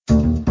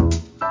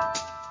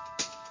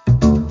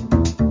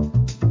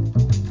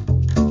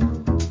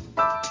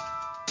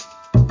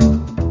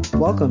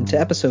welcome to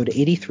episode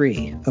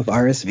 83 of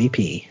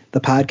RSVP,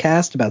 the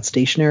podcast about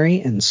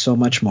stationery and so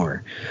much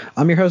more.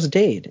 I'm your host,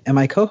 Dade, and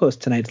my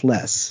co-host tonight is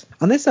Les.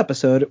 On this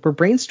episode, we're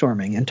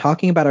brainstorming and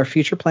talking about our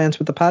future plans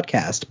with the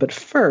podcast, but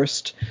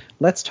first,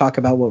 let's talk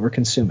about what we're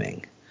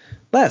consuming.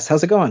 Les,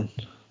 how's it going?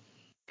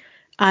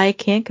 I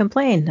can't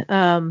complain.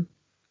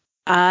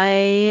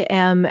 I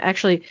am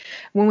actually,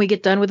 when we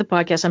get done with the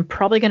podcast, I'm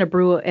probably going to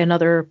brew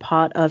another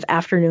pot of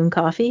afternoon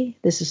coffee.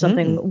 This is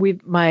something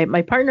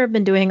my partner have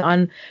been doing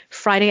on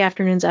Friday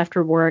afternoons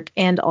after work,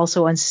 and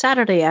also on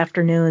Saturday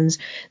afternoons.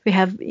 We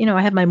have,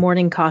 I have my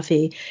morning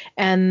coffee,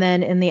 and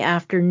then in the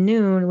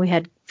afternoon we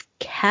had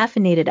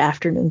caffeinated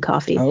afternoon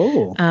coffee.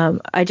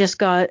 I just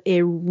got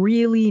a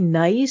really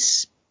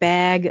nice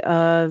bag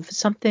of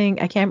something.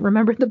 I can't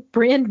remember the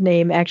brand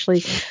name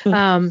actually.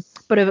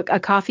 But a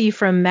coffee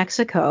from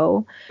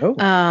Mexico,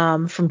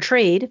 from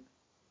Trade.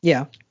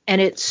 Yeah. And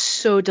it's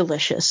so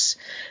delicious.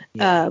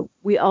 Yeah.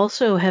 We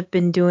also have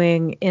been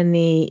doing in the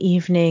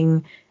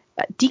evening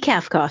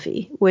decaf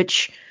coffee,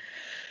 which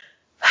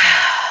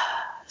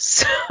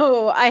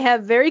so I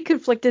have very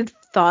conflicted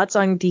thoughts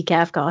on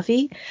decaf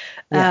coffee.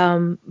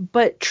 Yeah.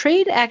 But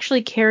Trade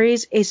actually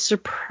carries a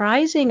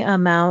surprising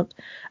amount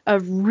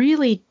of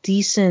really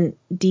decent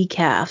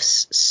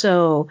decafs.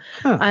 So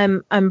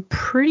I'm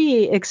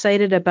pretty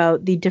excited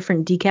about the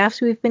different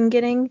decafs we've been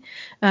getting.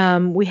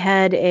 We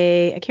had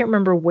I can't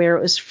remember where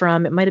it was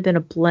from. It might have been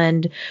a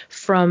blend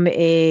from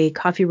a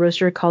coffee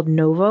roaster called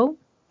Novo.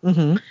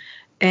 Mm-hmm.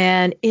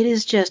 And it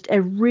is just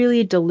a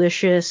really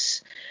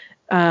delicious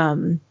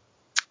bean.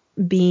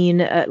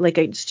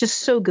 It's just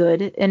so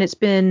good. And it's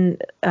been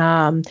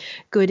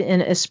good in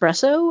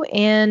espresso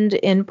and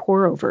in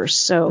pour overs.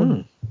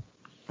 So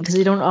because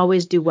they don't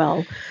always do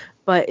well,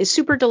 but it's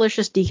super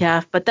delicious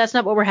decaf. But that's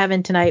not what we're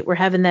having tonight. We're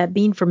having that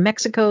bean from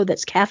Mexico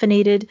that's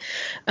caffeinated.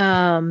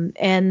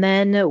 And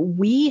then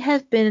we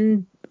have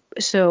been,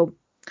 so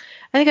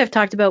I think I've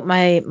talked about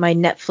my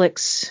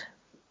Netflix,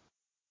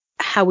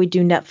 how we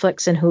do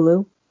Netflix and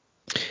Hulu.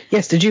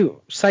 Yes.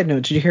 Side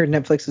note, did you hear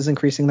Netflix is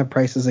increasing the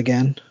prices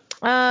again?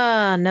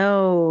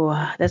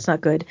 No, that's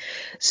not good.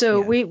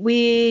 So yeah.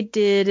 we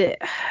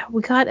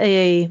got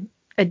a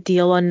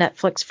deal on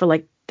Netflix for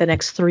like the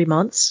next 3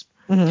 months.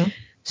 Mm-hmm.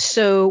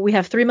 So we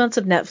have 3 months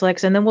of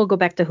Netflix, and then we'll go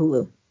back to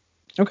Hulu.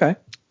 Okay.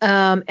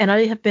 And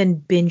I have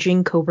been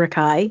binging Cobra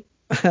Kai.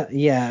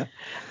 Yeah.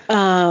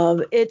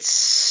 It's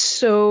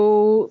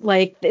so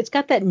it's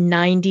got that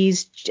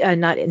 90s,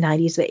 not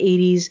 90s, the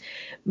 80s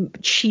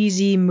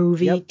cheesy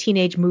movie,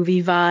 teenage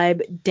movie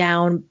vibe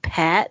down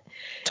pat.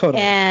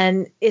 Totally.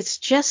 And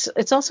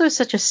it's also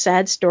such a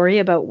sad story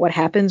about what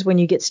happens when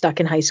you get stuck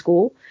in high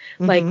school.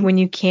 Mm-hmm. Like when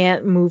you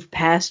can't move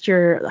past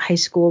your high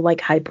school,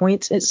 high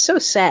points. It's so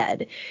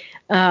sad.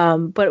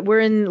 But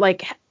we're in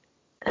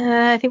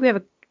I think we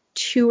have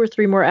 2 or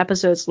 3 more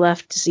episodes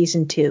left to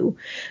season 2.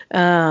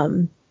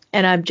 And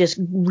I'm just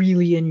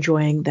really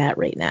enjoying that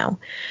right now.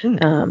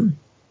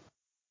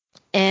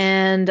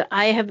 And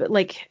I have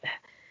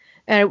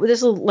and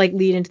this will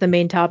lead into the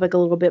main topic a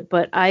little bit,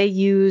 but I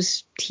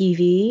use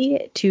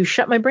TV to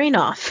shut my brain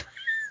off,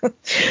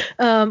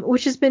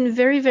 which has been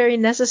very, very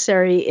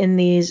necessary in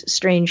these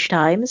strange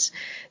times.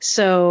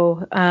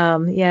 So,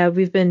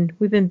 we've been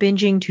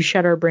binging to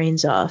shut our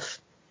brains off.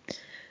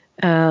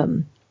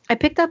 I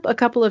picked up a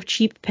couple of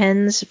cheap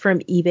pens from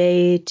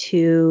eBay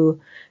to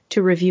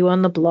review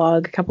on the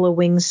blog, a couple of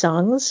Wing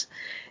Songs.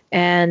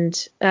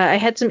 And I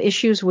had some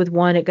issues with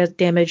one. It got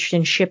damaged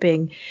in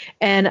shipping.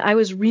 And I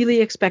was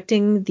really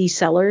expecting the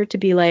seller to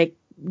be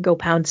go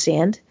pound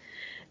sand.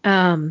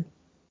 And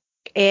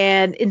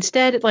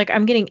instead,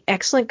 I'm getting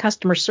excellent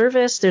customer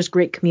service. There's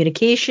great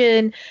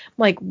communication.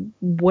 I'm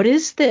what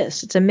is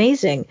this? It's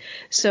amazing.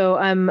 So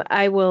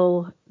I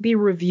will be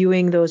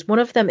reviewing those. One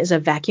of them is a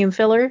vacuum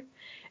filler,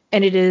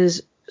 and it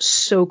is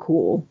so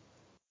cool.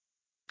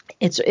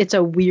 It's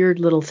a weird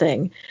little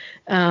thing,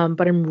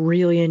 but I'm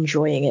really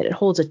enjoying it. It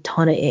holds a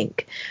ton of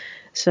ink.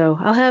 So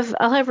I'll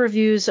have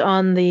reviews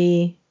on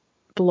the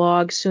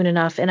blog soon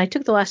enough. And I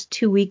took the last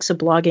 2 weeks of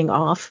blogging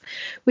off,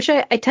 which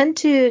I tend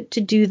to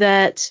do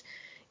that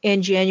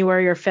in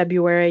January or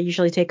February. I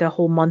usually take a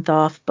whole month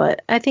off,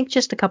 but I think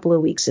just a couple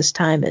of weeks this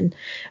time, and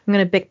I'm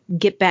going to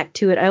get back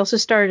to it. I also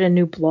started a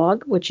new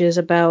blog, which is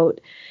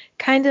about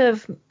kind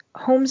of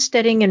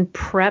homesteading and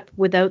prep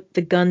without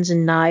the guns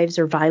and knives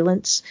or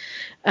violence.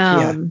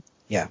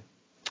 Yeah.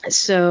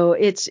 So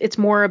it's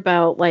more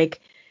about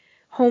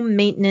home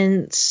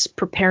maintenance,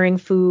 preparing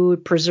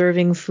food,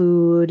 preserving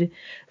food,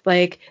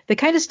 the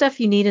kind of stuff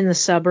you need in the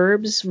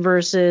suburbs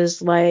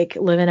versus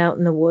living out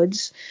in the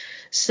woods.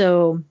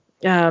 So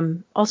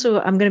also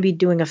I'm going to be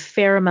doing a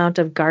fair amount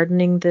of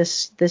gardening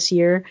this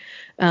year.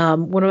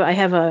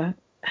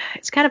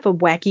 It's kind of a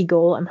wacky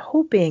goal. I'm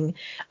hoping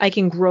I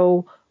can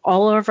grow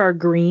all of our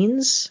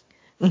greens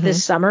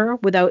this summer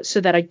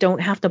so that I don't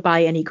have to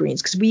buy any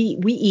greens, because we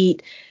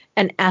eat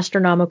an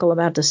astronomical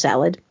amount of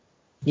salad.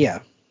 Yeah.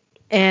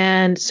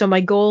 And so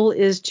my goal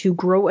is to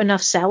grow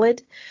enough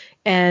salad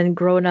and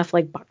grow enough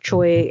like bok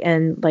choy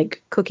and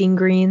like cooking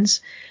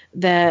greens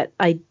that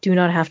I do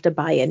not have to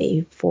buy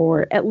any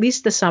for at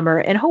least the summer.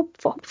 And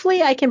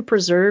hopefully I can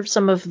preserve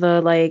some of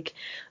the like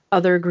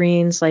other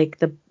greens like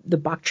the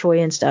bok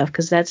choy and stuff,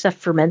 because that stuff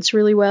ferments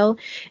really well,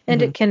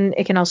 and it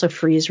can also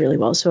freeze really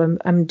well. So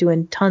I'm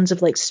doing tons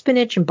of like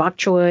spinach and bok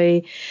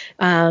choy.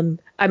 I'm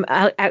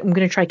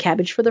gonna try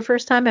cabbage for the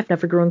first time. I've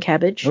never grown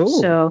cabbage,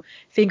 so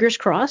fingers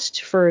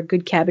crossed for a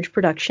good cabbage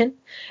production.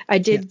 I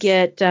did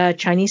get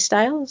Chinese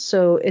style,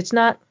 so it's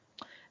not.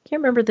 I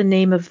can't remember the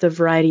name of the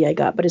variety I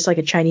got, but it's like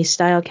a Chinese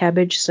style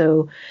cabbage.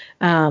 So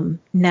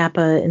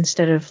Napa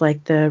instead of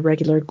like the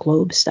regular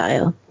globe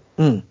style.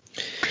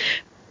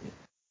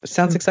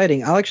 Sounds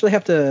exciting. I'll actually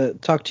have to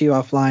talk to you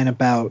offline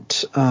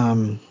about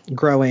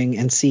growing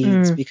and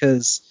seeds,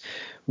 because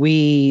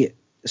we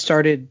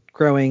started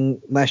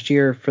growing last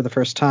year for the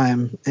first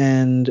time,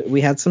 and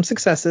we had some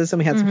successes and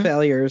we had some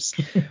failures.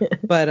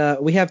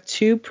 But we have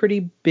two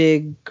pretty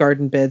big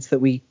garden beds that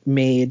we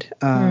made.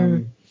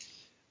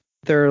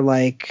 They're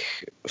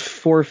like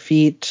 4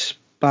 feet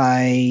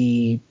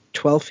by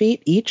 12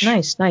 feet each.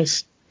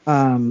 Nice.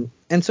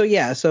 And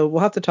so we'll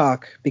have to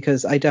talk,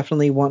 because I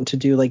definitely want to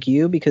do like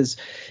you, because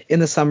in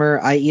the summer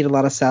I eat a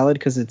lot of salad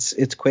because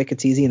it's quick,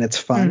 it's easy, and it's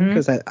fun,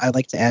 because I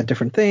like to add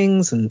different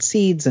things and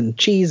seeds and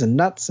cheese and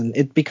nuts, and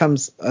it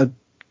becomes a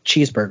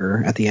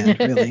cheeseburger at the end,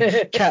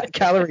 really,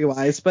 calorie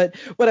wise, but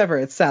whatever,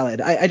 it's salad.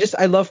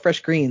 I love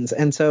fresh greens.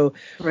 And so,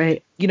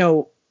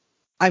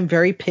 I'm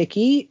very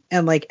picky,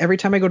 and like every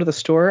time I go to the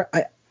store,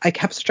 I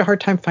have such a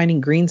hard time finding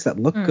greens that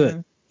look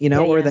good,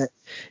 or that,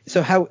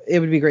 so how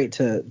it would be great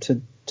to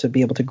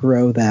be able to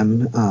grow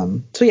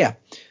them.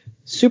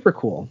 Super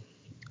cool.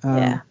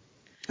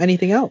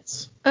 Anything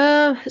else?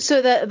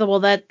 So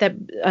that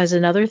is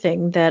another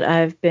thing that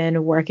I've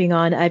been working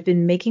on. I've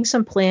been making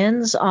some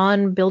plans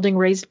on building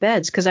raised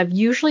beds, because I've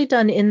usually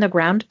done in the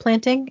ground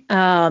planting.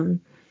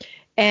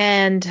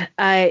 And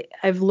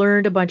I've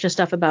learned a bunch of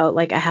stuff about,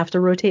 like, I have to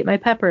rotate my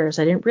peppers.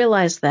 I didn't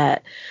realize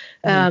that.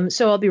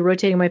 So I'll be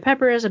rotating my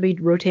peppers. I'll be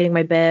rotating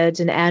my beds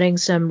and adding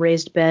some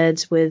raised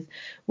beds with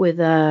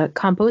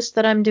compost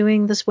that I'm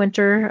doing this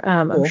winter. Cool.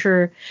 I'm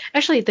sure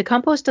actually the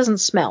compost doesn't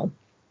smell.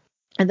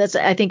 And that's,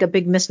 I think, a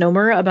big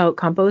misnomer about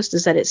compost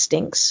is that it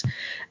stinks.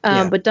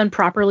 But done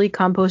properly,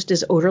 compost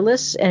is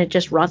odorless, and it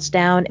just rots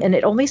down, and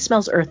it only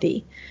smells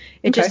earthy.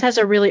 It just has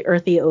a really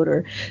earthy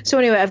odor. So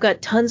anyway, I've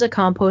got tons of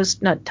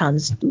compost, not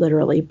tons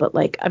literally, but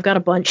like I've got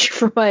a bunch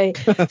for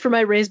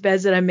my raised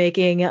beds that I'm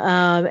making,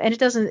 and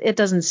it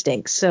doesn't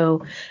stink.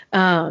 So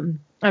I'm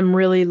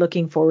really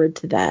looking forward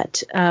to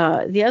that.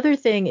 The other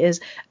thing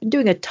is I'm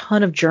doing a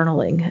ton of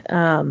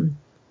journaling.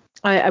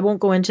 I won't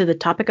go into the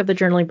topic of the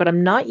journaling, but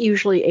I'm not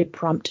usually a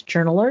prompt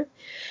journaler.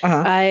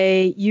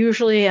 I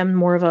usually am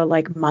more of a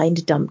like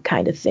mind dump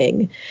kind of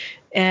thing.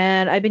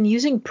 And I've been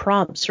using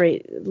prompts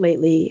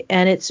lately,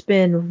 and it's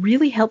been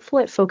really helpful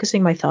at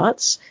focusing my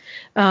thoughts.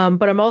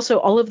 But I'm also,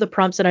 all of the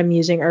prompts that I'm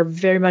using are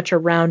very much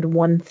around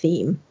one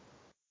theme.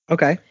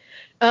 Okay.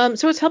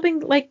 So it's helping,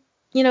 like,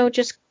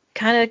 just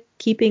kind of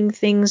keeping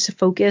things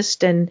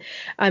focused. And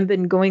I've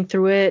been going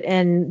through it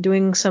and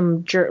doing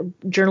some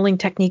journaling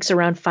techniques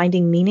around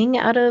finding meaning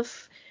out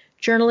of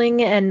journaling,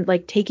 and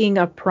like taking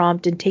a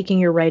prompt and taking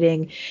your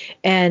writing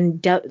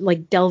and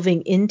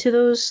delving into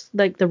those,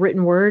 like the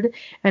written word,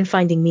 and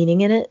finding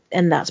meaning in it.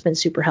 And that's been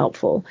super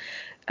helpful.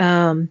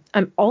 I'm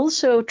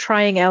also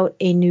trying out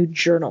a new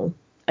journal.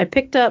 I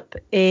picked up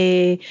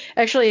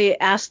actually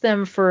asked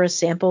them for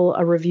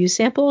a review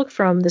sample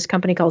from this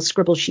company called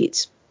Scribble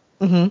Sheets.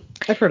 I've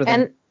heard of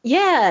them. And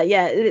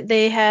yeah,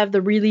 they have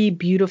the really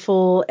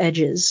beautiful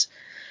edges.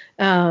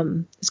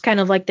 It's kind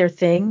of like their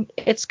thing.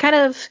 It's kind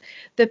of,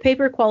 the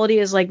paper quality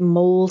is like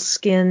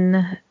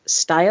moleskin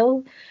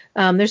style.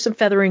 There's some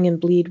feathering and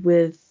bleed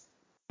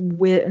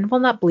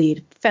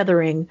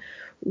feathering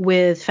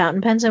with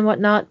fountain pens and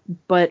whatnot,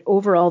 but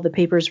overall the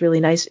paper is really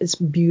nice. It's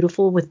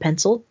beautiful with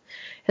pencil.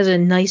 Has a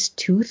nice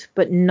tooth,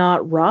 but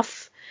not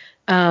rough.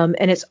 And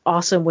it's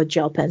awesome with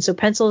gel pens. So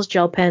pencils,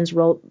 gel pens,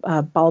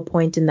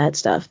 ballpoint, and that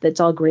stuff. That's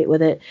all great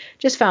with it.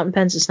 Just fountain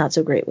pens, it's not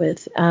so great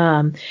with.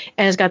 And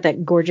it's got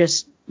that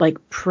gorgeous,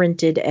 like,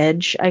 printed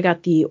edge. I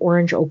got the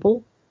orange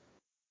opal.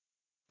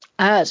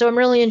 So I'm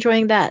really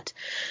enjoying that.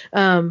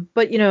 But,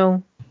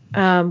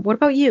 what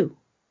about you?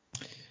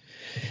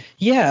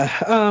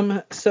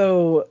 Yeah.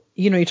 So,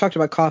 you talked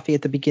about coffee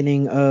at the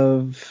beginning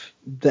of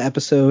the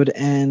episode,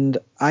 and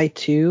I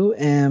too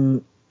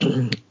am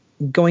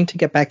going to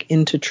get back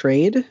into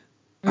trade.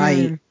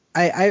 I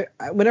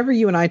whenever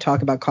you and I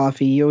talk about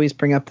coffee, you always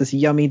bring up this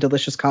yummy,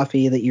 delicious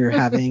coffee that you're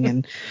having.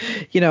 And,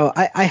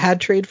 I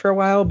had trade for a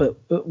while, but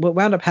what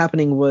wound up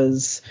happening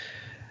was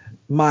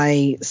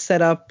my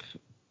setup.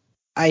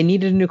 I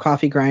needed a new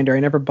coffee grinder. I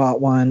never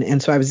bought one.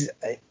 And so I was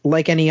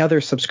like any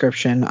other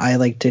subscription, I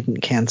like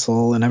didn't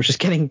cancel, and I was just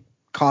getting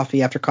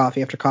coffee after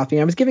coffee after coffee.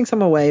 And I was giving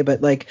some away,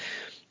 but like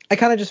I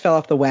kind of just fell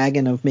off the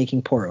wagon of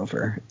making pour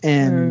over.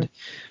 And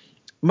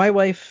my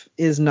wife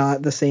is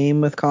not the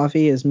same with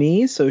coffee as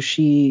me, so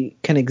she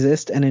can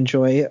exist and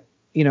enjoy,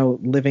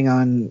 living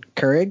on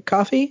Keurig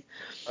coffee.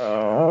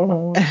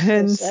 Oh,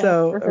 And so sad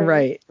so, for her.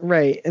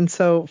 right. And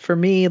so for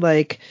me,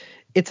 like,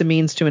 it's a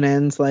means to an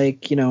end.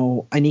 Like,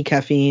 I need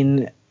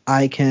caffeine.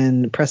 I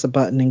can press a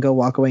button and go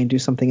walk away and do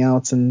something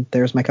else, and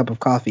there's my cup of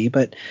coffee.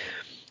 But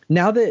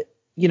now that,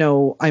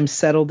 I'm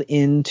settled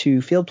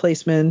into field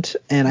placement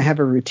and I have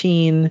a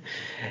routine,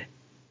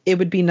 it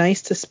would be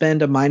nice to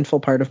spend a mindful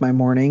part of my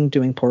morning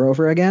doing pour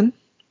over again.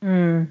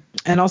 And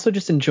also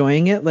just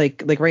enjoying it.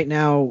 Like right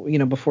now,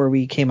 before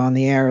we came on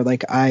the air,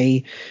 like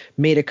I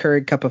made a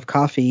Keurig cup of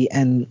coffee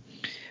and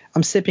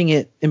I'm sipping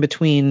it in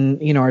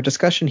between, our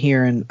discussion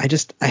here. And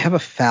I have a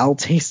foul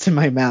taste in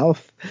my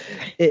mouth.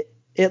 It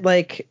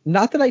like,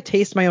 not that I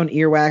taste my own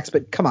earwax,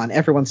 but come on,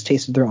 everyone's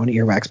tasted their own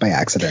earwax by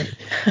accident.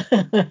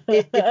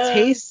 It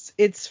tastes,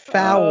 it's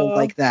foul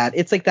like that.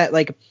 It's like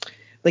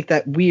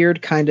that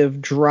weird kind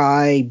of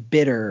dry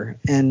bitter.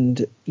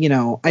 And,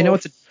 I know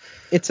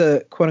it's a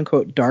quote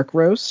unquote dark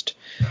roast,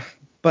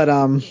 but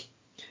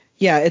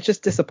yeah, it's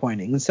just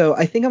disappointing. So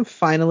I think I'm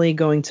finally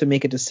going to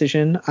make a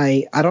decision.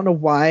 I don't know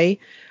why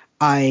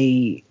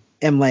I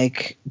am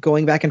like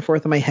going back and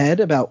forth in my head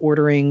about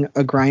ordering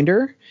a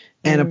grinder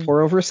and a pour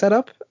over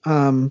setup.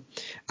 I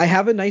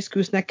have a nice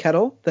gooseneck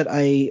kettle that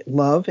I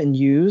love and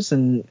use,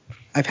 and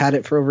I've had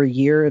it for over a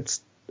year.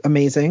 It's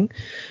amazing.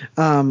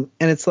 And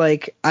it's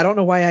like, I don't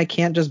know why I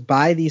can't just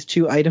buy these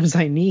two items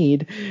I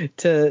need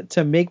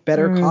to make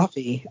better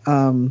coffee.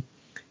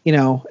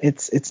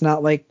 It's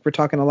not like we're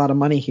talking a lot of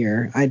money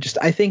here. I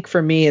think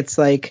for me, it's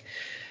like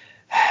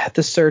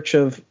the search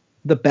of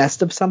the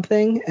best of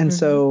something. And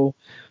so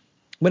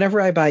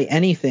whenever I buy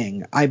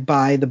anything, I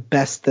buy the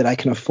best that I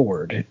can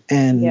afford.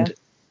 And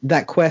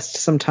that quest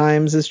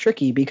sometimes is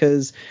tricky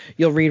because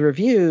you'll read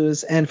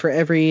reviews, and for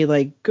every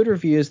like good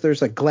reviews,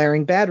 there's a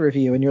glaring bad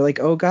review. And you're like,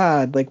 oh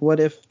God, like what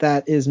if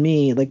that is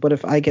me? Like what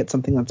if I get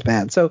something that's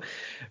bad? So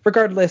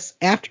regardless,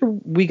 after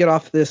we get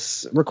off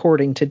this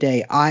recording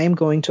today, I am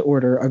going to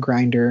order a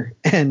grinder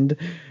and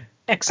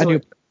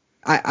excellent.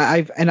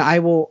 I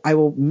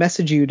will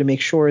message you to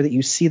make sure that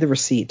you see the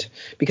receipt,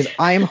 because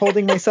I am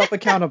holding myself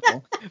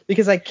accountable,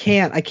 because I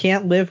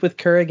can't live with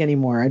Keurig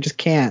anymore. I just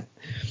can't.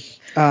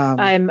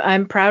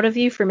 I'm proud of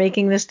you for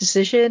making this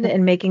decision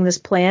and making this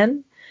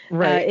plan.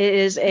 Right. It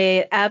is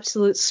a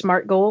absolute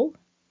smart goal.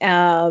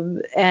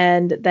 And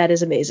that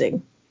is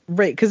amazing.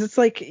 Right. Because it's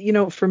like,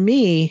 for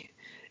me,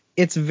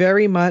 it's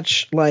very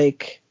much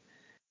like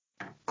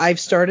I've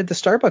started the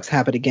Starbucks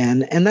habit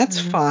again, and that's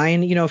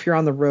fine, if you're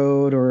on the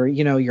road or,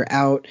 you're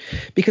out,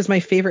 because my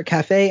favorite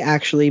cafe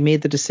actually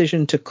made the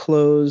decision to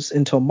close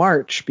until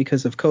March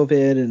because of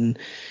COVID. And,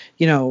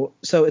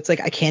 so it's like,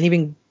 I can't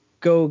even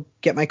go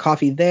get my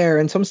coffee there.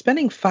 And so I'm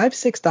spending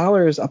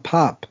 $5-6 a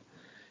pop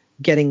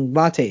getting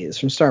lattes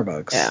from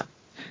Starbucks. Yeah.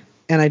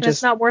 And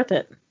it's not worth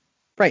it.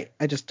 Right.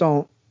 I just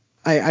don't,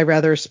 I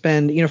rather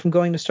spend, from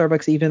going to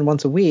Starbucks even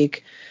once a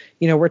week,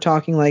 we're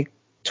talking like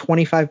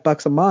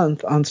 $25 a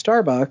month on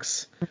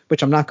Starbucks,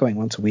 which I'm not going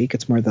once a week.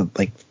 It's more than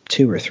like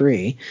 2 or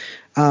 3.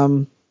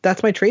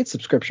 That's my trade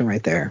subscription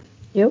right there.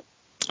 Yep.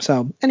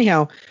 So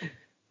anyhow,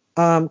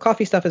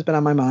 coffee stuff has been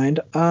on my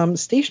mind.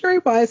 Stationery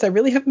wise, I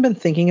really haven't been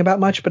thinking about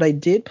much, but I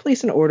did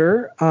place an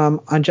order on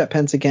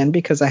JetPens again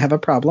because I have a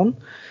problem.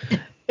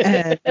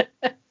 And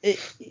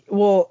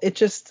it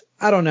just,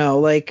 I don't know,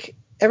 like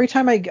every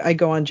time I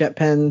go on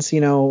JetPens,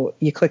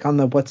 you click on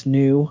the what's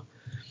new,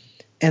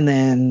 and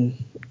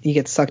then you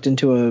get sucked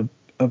into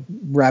a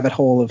rabbit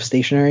hole of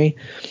stationery.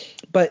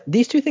 But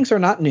these two things are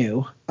not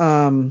new.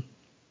 The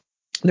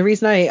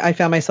reason I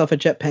found myself at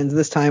JetPens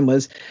this time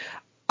was,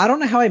 I don't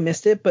know how I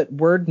missed it, but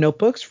Word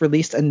Notebooks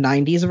released a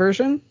 90s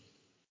version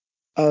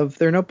of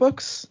their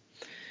notebooks.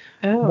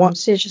 Oh, I'm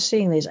just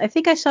seeing these. I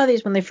think I saw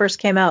these when they first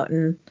came out,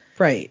 and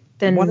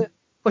then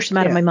pushed them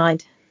out of my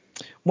mind.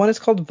 One is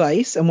called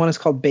Vice and one is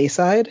called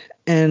Bayside,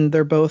 and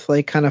they're both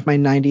like kind of my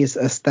 90s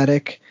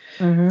aesthetic.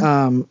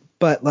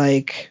 But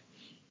like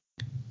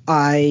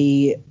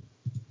I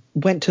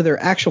went to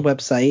their actual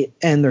website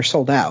and they're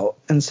sold out.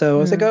 And so I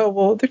was like, oh,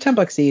 well, they're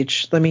 $10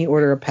 each. Let me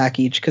order a pack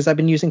each, because I've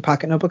been using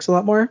pocket notebooks a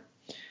lot more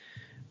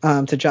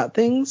to jot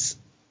things.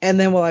 And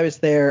then while I was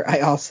there,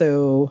 I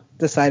also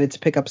decided to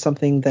pick up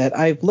something that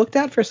I've looked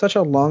at for such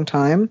a long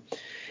time.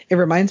 It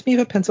reminds me of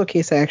a pencil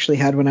case I actually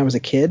had when I was a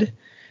kid.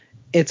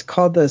 It's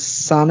called the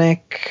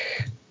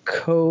Sonic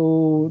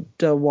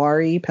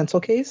Kodawari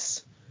pencil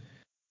case.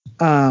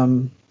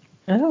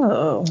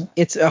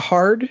 It's a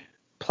hard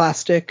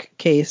plastic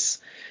case.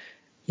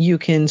 You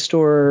can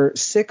store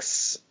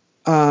 6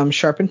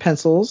 sharpened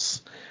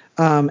pencils,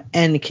 and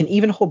it can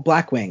even hold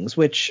black wings,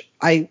 which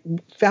I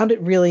found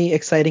it really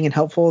exciting and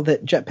helpful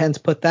that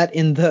JetPens put that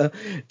in the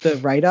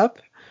write-up.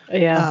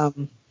 Yeah.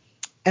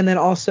 And then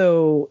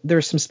also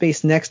there's some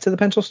space next to the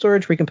pencil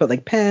storage where you can put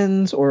like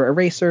pens or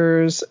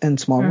erasers and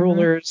small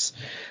rulers.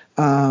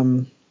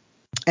 And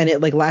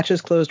it like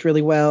latches closed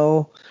really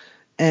well.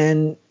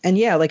 And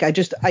yeah, like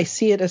I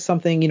see it as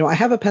something, I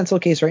have a pencil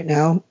case right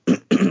now.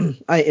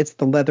 It's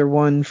the leather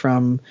one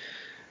from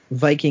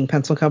Viking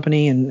Pencil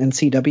Company and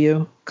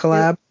CW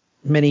collab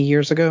many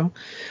years ago.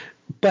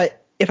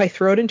 But if I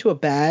throw it into a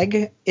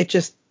bag, it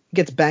just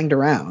gets banged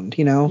around,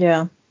 you know?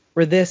 Yeah.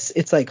 Where this,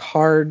 it's like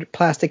hard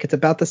plastic. It's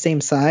about the same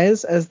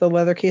size as the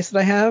leather case that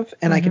I have,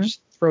 and I could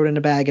just throw it in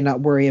a bag and not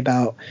worry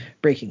about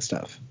breaking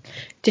stuff.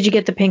 Did you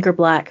get the pink or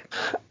black?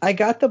 I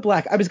got the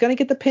black. I was going to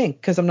get the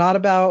pink because I'm not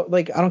about,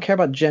 like, I don't care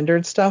about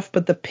gendered stuff,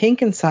 but the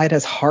pink inside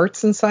has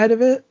hearts inside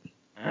of it.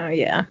 Oh,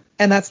 yeah.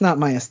 And that's not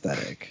my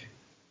aesthetic.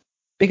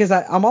 Because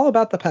I'm all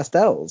about the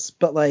pastels,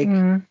 but, like,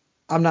 I'm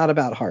not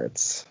about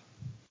hearts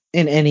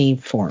in any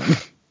form.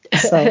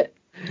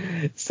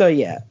 So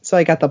yeah, so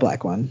I got the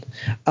black one.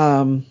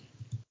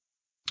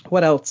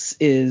 What else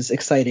is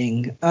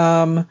exciting?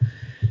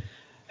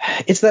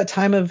 It's that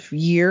time of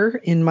year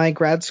in my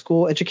grad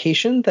school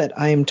education that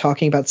I'm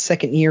talking about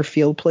second year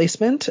field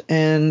placement,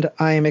 and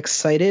I'm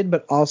excited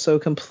but also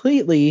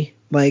completely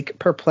like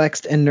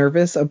perplexed and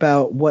nervous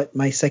about what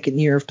my second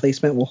year of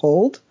placement will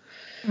hold.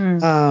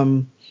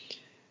 I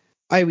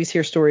always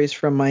hear stories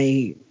from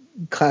my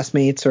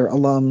classmates or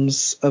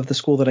alums of the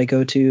school that I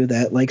go to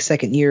that like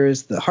second year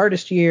is the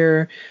hardest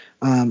year,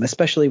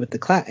 especially with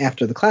the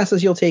after the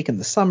classes you'll take in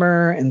the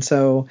summer. And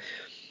so,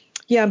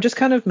 yeah, I'm just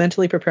kind of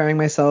mentally preparing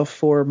myself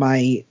for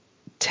my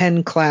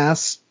 10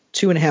 class,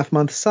 2.5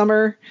 month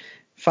summer,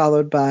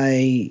 followed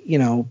by, you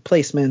know,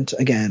 placement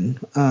again.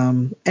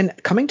 And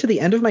coming to the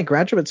end of my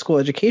graduate school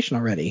education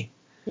already.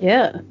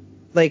 Yeah.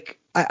 Like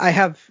I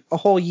have a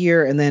whole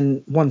year and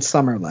then one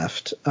summer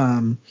left.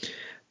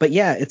 But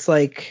yeah, it's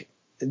like,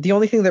 the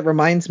only thing that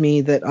reminds me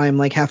that I'm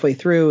like halfway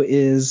through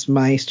is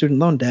my student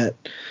loan debt.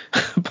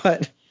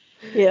 But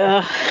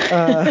yeah,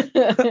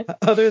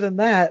 other than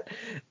that,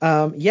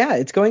 yeah,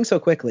 it's going so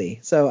quickly.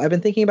 So I've been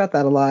thinking about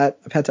that a lot.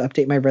 I've had to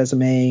update my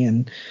resume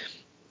and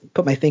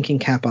put my thinking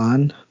cap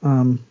on,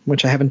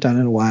 which I haven't done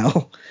in a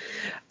while.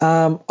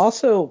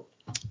 Also,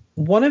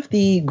 one of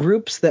the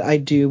groups that I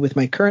do with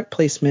my current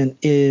placement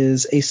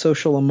is a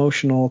social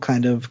emotional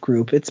kind of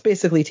group. It's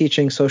basically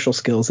teaching social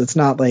skills. It's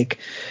not like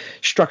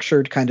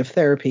structured kind of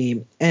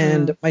therapy.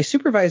 And my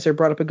supervisor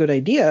brought up a good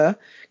idea,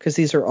 because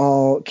these are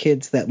all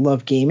kids that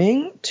love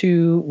gaming,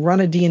 to run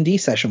a D&D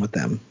session with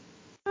them.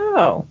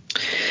 Oh.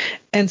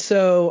 And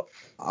so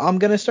I'm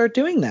going to start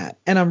doing that.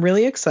 And I'm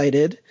really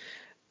excited.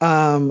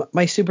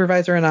 My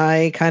supervisor and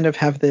I kind of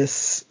have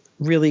this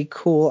really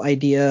cool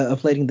idea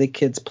of letting the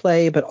kids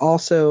play, but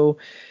also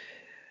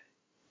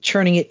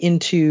turning it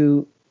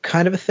into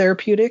kind of a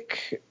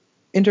therapeutic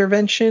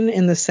intervention,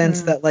 in the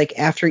sense that like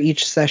after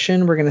each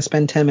session, we're going to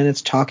spend 10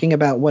 minutes talking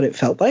about what it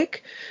felt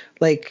like,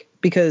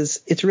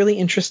 because it's really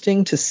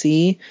interesting to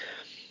see,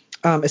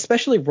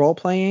 especially role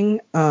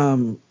playing,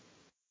 knowing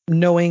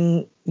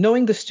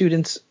the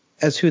students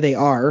as who they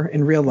are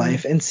in real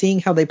life and seeing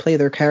how they play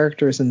their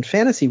characters in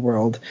fantasy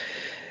world.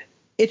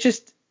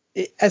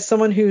 As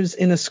someone who's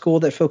in a school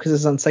that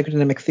focuses on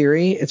psychodynamic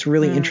theory, it's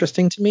really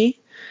interesting to me.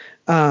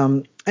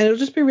 And it'll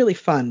just be really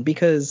fun,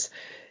 because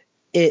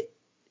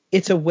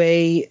it's a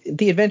way,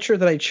 the adventure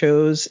that I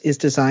chose is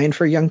designed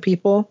for young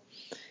people,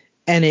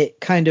 and it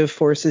kind of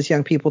forces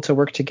young people to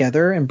work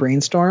together and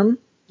brainstorm.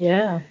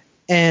 Yeah.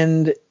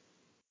 And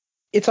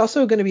it's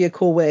also going to be a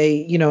cool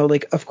way, you know,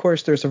 like, of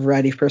course there's a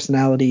variety of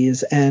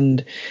personalities,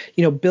 and,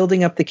 you know,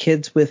 building up the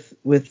kids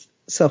with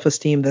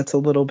self-esteem that's a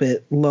little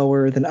bit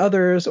lower than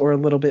others, or a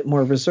little bit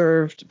more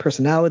reserved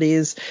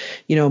personalities.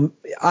 You know,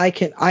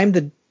 I'm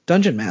the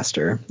dungeon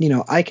master, you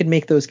know, I could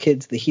make those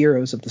kids the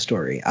heroes of the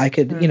story. I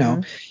could, you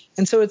know,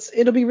 and so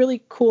it'll be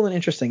really cool and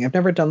interesting. I've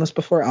never done this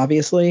before,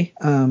 obviously.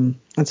 And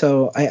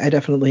so I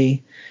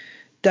definitely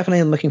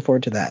am looking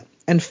forward to that.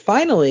 And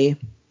finally,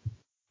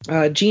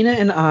 Gina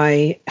and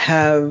I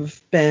have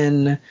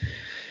been,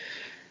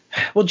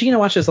 well, Gina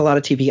watches a lot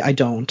of TV. I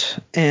don't.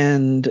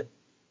 And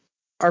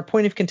our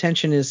point of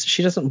contention is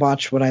she doesn't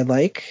watch what I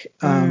like.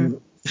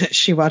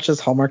 She watches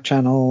Hallmark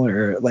Channel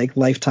or like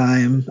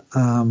Lifetime.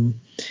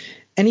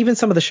 And even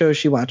some of the shows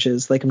she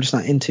watches, like, I'm just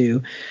not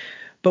into.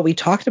 But we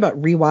talked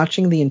about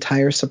rewatching the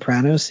entire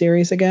Sopranos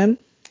series again.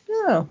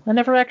 Oh, I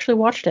never actually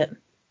watched it.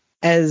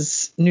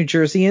 As New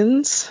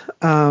Jerseyans,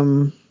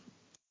 I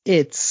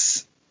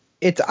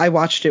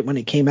watched it when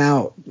it came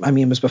out. I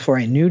mean, it was before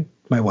I knew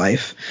my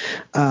wife.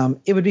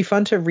 It would be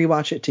fun to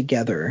rewatch it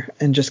together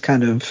and just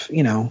kind of,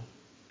 you know,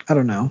 I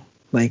don't know,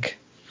 like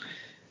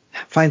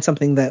find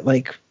something that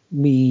like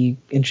we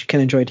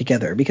can enjoy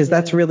together, because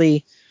that's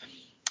really,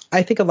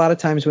 I think a lot of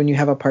times when you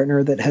have a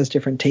partner that has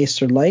different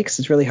tastes or likes,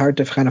 it's really hard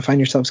to kind of find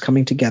yourselves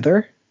coming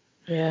together.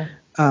 Yeah.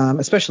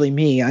 Especially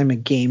me, I'm a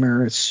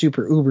gamer,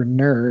 super uber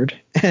nerd,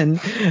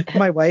 and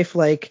my wife,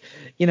 like,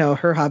 you know,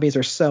 her hobbies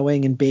are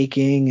sewing and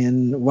baking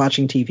and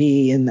watching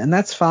TV, and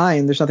that's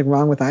fine. There's nothing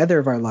wrong with either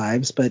of our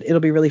lives, but it'll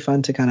be really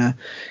fun to kind of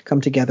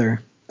come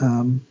together.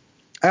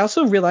 I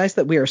also realized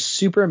that we are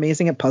super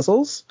amazing at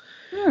puzzles.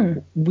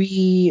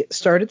 We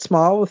started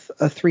small with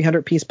a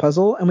 300-piece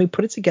puzzle, and we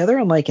put it together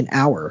in like an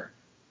hour.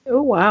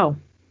 Oh, wow.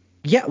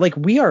 Yeah, like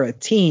we are a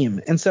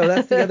team. And so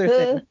that's the other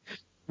thing.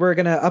 we're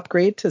going to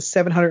upgrade to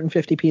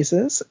 750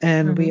 pieces,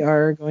 and we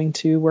are going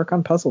to work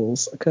on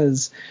puzzles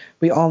because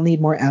we all need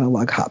more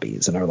analog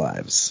hobbies in our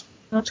lives.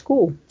 That's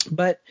cool.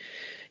 But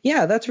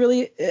yeah, that's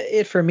really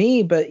it for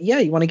me. But yeah,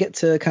 you want to get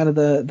to kind of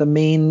the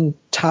main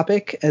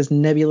topic, as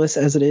nebulous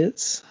as it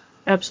is?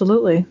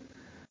 Absolutely.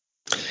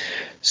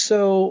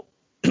 So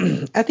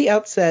at the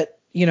outset,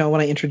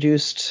 when I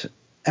introduced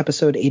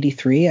episode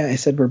 83, I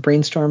said we're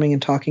brainstorming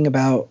and talking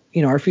about,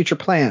 our future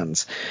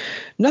plans.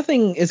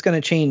 Nothing is going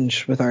to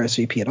change with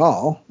RSVP at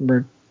all.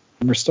 We're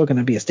still going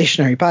to be a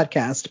stationary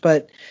podcast,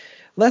 but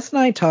Les and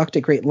I talked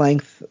at great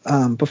length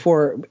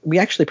before. We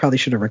actually probably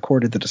should have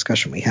recorded the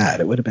discussion we had.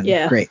 It would have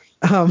been great.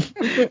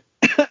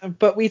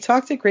 But we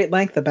talked at great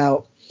length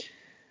about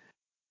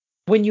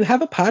when you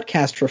have a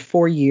podcast for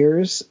 4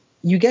 years,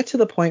 you get to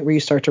the point where you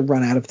start to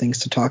run out of things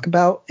to talk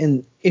about.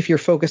 And if you're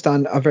focused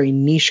on a very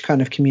niche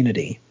kind of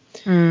community.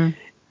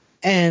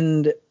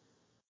 And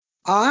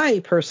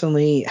I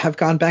personally have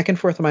gone back and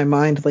forth in my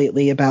mind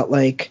lately about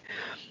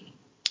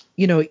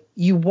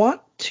you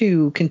want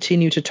to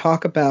continue to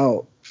talk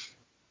about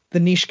the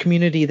niche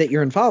community that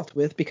you're involved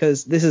with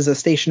because this is a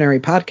stationary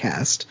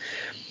podcast.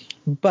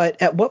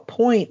 But at what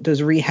point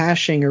does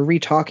rehashing or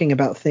re-talking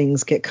about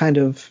things get kind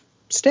of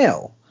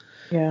stale?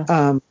 Yeah.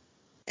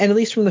 And at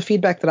least from the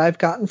feedback that I've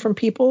gotten from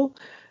people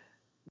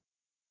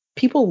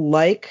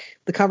like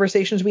the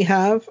conversations we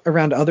have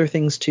around other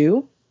things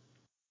too.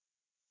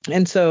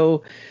 And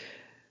so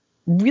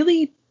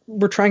really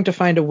we're trying to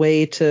find a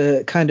way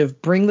to kind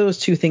of bring those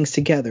two things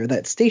together,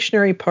 that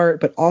stationary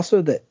part, but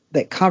also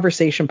that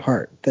conversation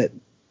part that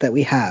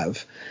we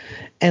have.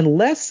 And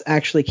Les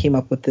actually came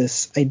up with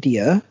this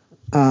idea.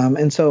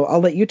 And so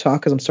I'll let you talk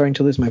because I'm starting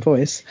to lose my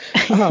voice.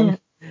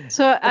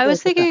 So I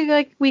was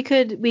thinking we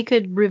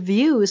could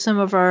review some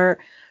of our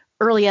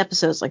early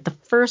episodes, like the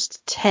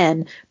first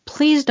 10.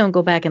 Please don't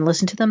go back and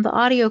listen to them. The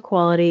audio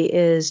quality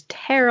is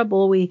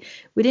terrible. We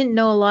didn't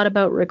know a lot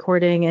about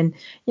recording, and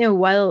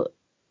while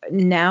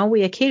now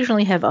we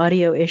occasionally have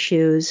audio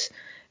issues,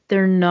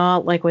 they're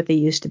not like what they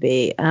used to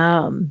be.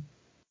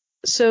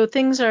 So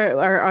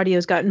our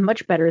audio's gotten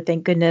much better,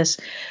 thank goodness.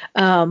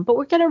 But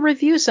we're going to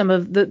review some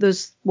of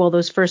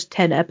those first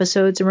 10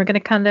 episodes, and we're going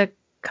to kind of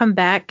come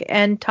back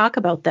and talk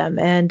about them.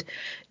 And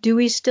do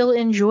we still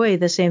enjoy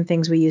the same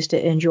things we used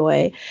to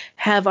enjoy?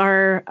 Have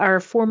our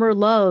former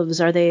loves,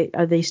 are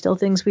they still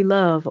things we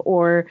love,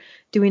 or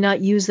do we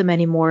not use them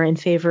anymore in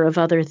favor of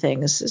other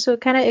things? So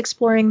kind of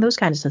exploring those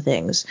kinds of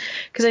things.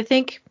 Because I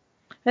think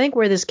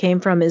where this came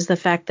from is the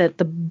fact that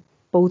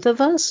both of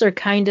us are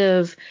kind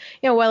of,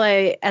 while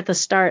at the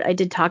start I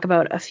did talk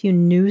about a few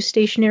new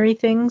stationary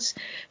things,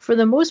 for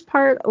the most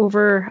part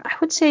over, I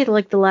would say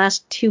like the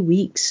last 2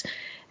 weeks,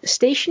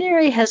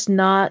 stationary has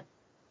not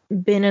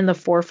been in the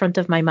forefront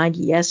of my mind.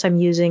 Yes, I'm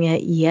using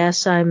it.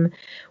 Yes, I'm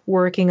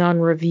working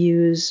on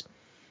reviews,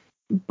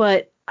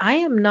 but I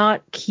am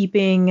not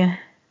keeping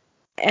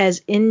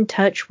as in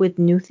touch with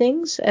new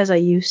things as I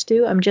used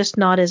to. I'm just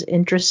not as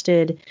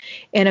interested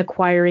in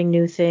acquiring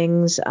new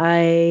things.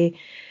 I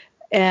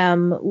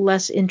am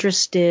less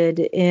interested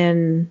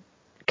in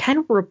kind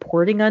of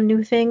reporting on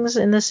new things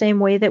in the same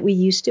way that we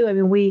used to. I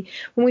mean,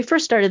 when we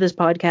first started this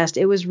podcast,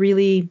 it was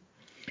really,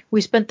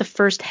 we spent the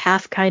first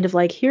half kind of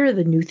like, here are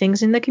the new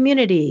things in the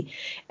community.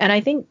 And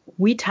I think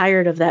we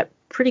tired of that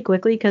pretty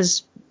quickly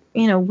because,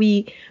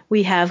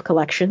 we have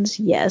collections,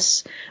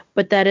 yes,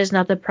 but that is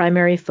not the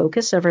primary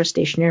focus of our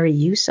stationary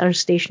use. Our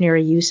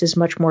stationary use is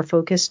much more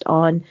focused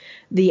on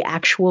the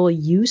actual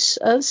use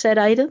of said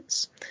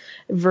items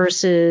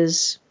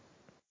versus,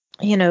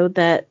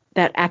 that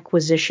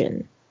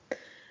acquisition.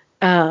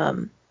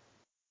 And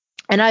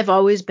I've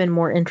always been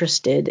more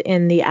interested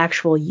in the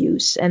actual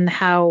use and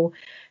how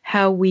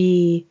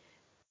we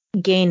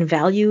gain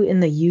value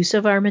in the use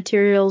of our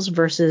materials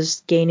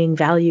versus gaining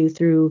value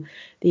through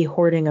the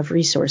hoarding of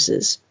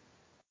resources.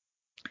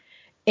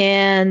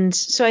 And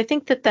so I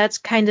think that that's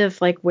kind of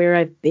like where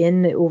I've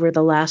been over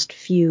the last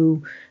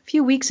few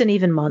weeks and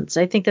even months.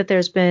 I think that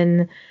there's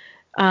been,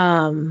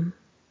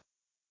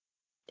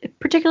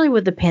 particularly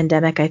with the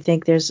pandemic, I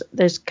think there's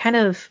kind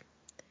of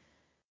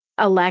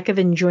a lack of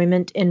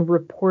enjoyment in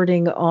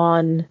reporting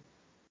on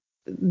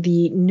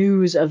the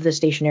news of the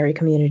stationary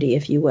community,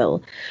 if you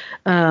will.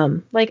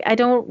 I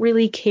don't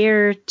really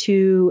care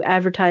to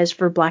advertise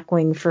for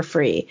Blackwing for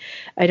free.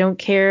 I don't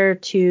care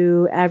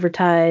to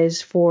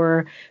advertise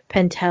for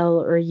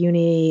Pentel or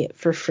Uni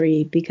for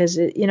free because,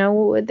 they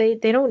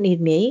don't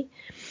need me.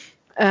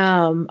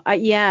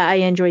 I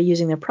enjoy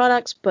using their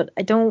products, but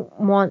I don't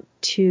want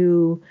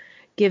to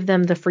give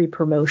them the free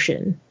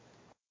promotion.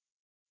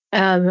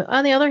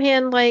 On the other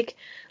hand,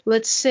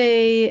 let's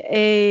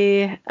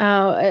say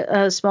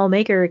a small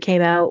maker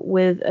came out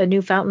with a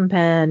new fountain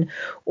pen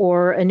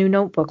or a new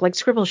notebook, like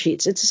Scribble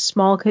Sheets. It's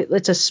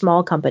a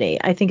small company.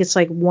 I think it's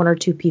like 1 or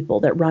 2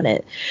 people that run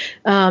it.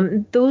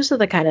 Those are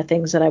the kind of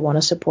things that I want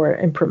to support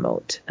and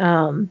promote.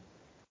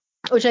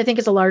 Which I think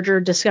is a larger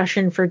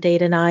discussion for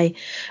Dade and I,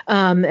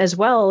 as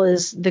well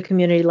as the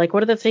community. Like,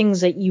 what are the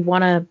things that you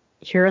want to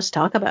hear us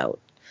talk about?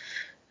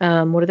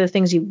 What are the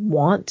things you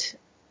want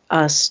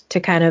us to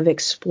kind of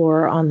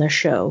explore on the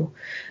show.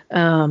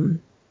 I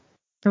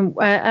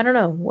don't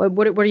know.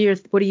 What are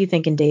you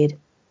thinking, Dade?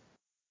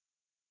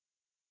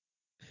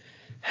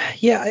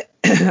 Yeah,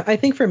 I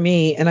think for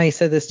me, and I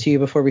said this to you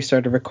before we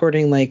started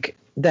recording, like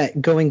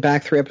that going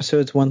back through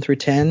episodes 1 through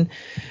 10,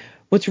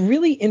 what's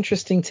really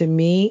interesting to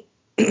me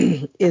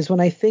is when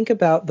I think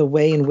about the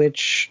way in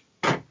which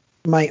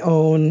my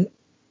own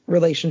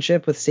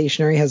relationship with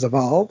stationery has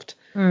evolved,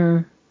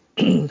 how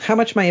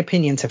much my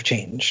opinions have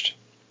changed.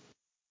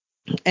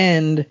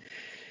 And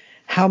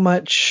how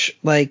much,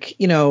 like,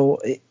 you know,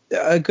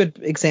 a good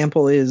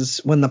example is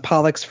when the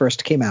Pollux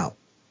first came out.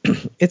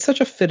 It's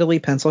such a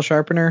fiddly pencil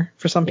sharpener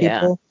for some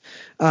people.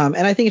 And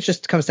I think it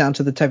just comes down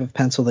to the type of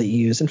pencil that you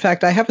use. In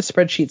fact, I have a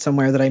spreadsheet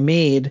somewhere that I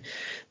made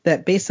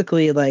that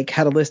basically like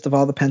had a list of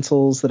all the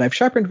pencils that I've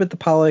sharpened with the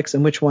Pollux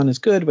and which one is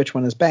good, which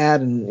one is bad.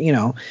 And, you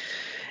know,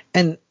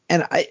 and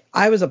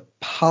I was a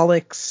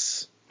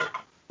Pollux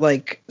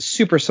like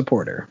super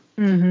supporter.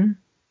 Mm-hmm.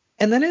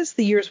 And then as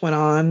the years went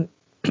on,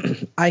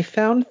 I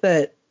found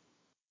that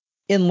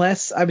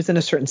unless I was in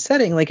a certain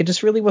setting, like it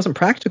just really wasn't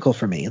practical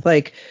for me.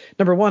 Like,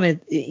 number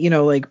one, you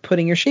know, like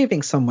putting your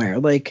shavings somewhere.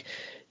 Like,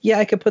 yeah,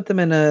 I could put them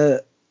in,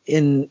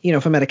 you know,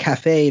 if I'm at a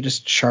cafe,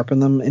 just sharpen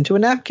them into a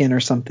napkin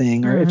or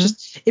something. Or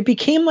it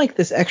became like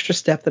this extra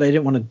step that I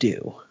didn't want to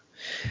do.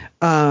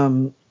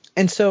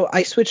 And so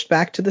I switched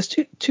back to this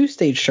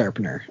two-stage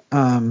sharpener.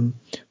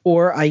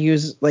 Or I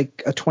use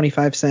like a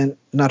 25-cent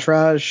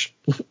Nataraj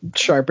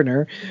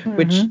sharpener,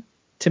 which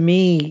to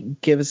me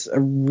gives a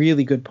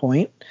really good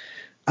point.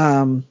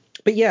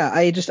 But yeah,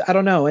 I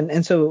don't know.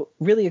 And so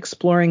really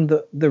exploring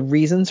the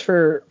reasons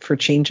for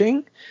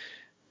changing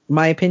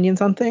my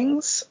opinions on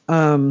things.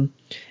 And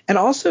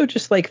also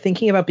just like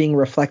thinking about being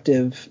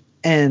reflective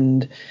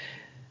and,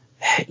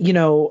 you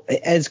know,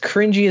 as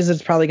cringy as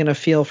it's probably going to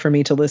feel for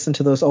me to listen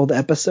to those old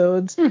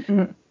episodes,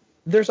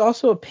 there's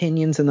also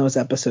opinions in those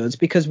episodes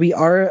because we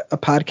are a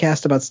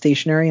podcast about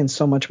stationery and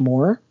so much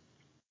more.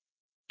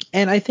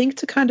 And I think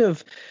to kind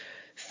of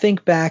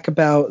think back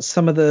about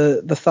some of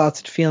the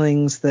thoughts and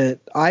feelings that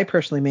I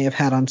personally may have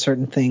had on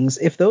certain things,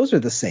 if those are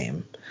the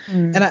same.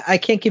 And I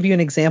can't give you an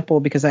example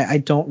because I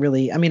don't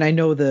really, I mean, I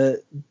know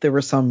there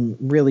were some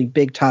really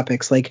big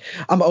topics. Like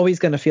I'm always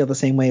going to feel the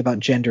same way about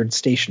gendered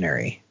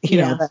stationery.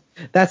 You know,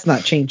 that's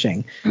not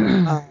changing.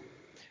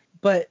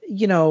 But,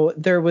 you know,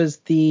 there was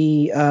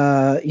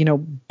the, you know,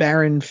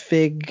 Baron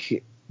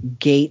Fig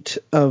gate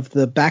of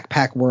the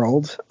backpack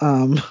world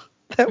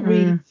that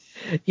we,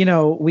 you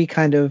know, we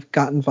kind of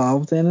got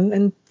involved in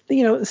and,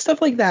 you know,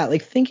 stuff like that,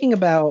 like thinking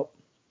about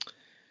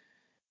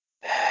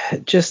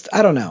just,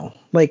 I don't know,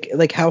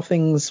 like how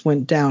things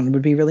went down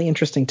would be really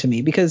interesting to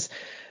me because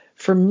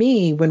for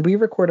me, when we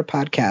record a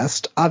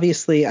podcast,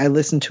 obviously I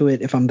listen to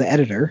it if I'm the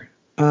editor.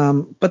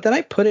 But then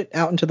I put it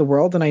out into the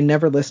world and I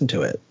never listen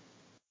to it.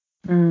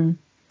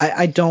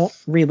 I don't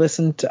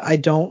re-listen to, I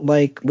don't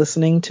like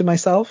listening to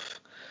myself.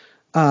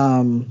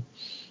 And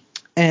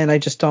I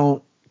just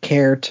don't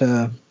care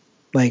to,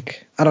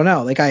 like, I don't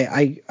know, like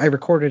I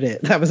recorded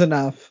it. That was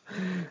enough.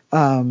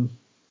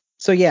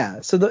 So yeah,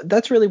 so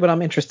that's really what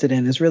I'm interested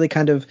in, is really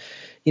kind of,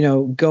 you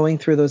know, going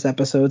through those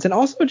episodes and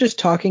also just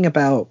talking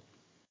about,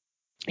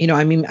 you know,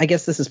 I mean, I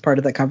guess this is part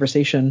of that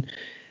conversation,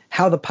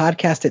 how the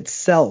podcast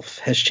itself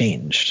has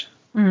changed.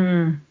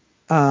 And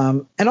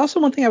also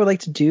one thing I would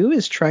like to do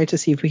is try to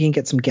see if we can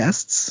get some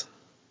guests.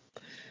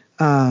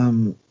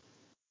 You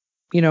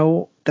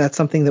know, that's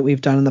something that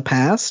we've done in the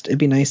past. It'd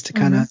be nice to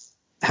kind of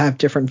have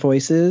different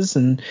voices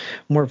and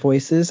more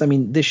voices. I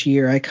mean, this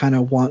year I kind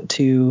of want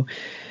to,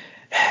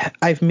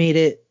 I've made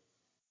it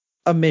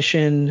a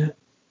mission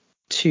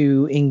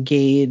to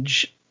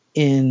engage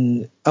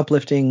in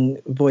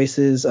uplifting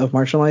voices of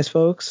marginalized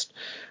folks,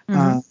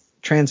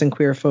 trans and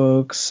queer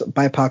folks,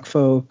 BIPOC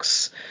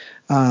folks,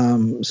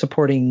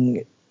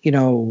 supporting, you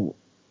know,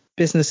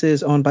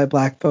 businesses owned by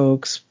Black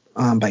folks,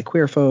 by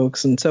queer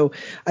folks. And so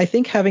I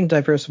think having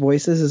diverse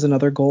voices is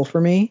another goal for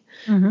me.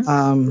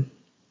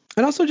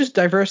 And also just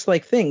diverse,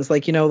 like, things,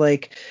 like, you know,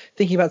 like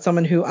thinking about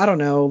someone who, I don't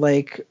know,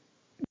 like,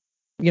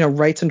 you know,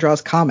 writes and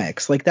draws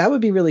comics. Like that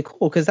would be really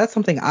cool because that's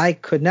something I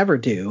could never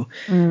do.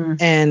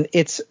 And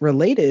it's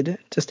related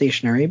to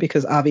stationery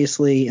because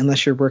obviously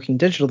unless you're working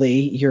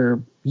digitally,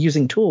 you're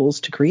using tools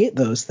to create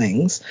those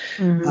things.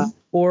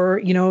 Or,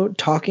 you know,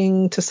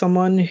 talking to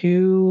someone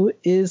who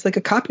is like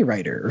a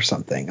copywriter or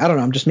something. I don't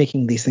know. I'm just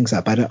making these things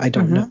up. I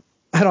don't know.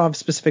 I don't have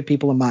specific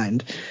people in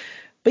mind.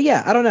 But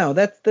yeah, I don't know.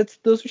 That's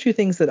those are two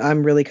things that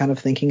I'm really kind of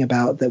thinking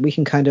about, that we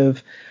can kind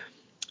of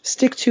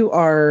stick to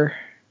our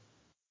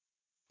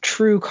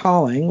true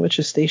calling, which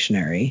is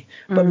stationery,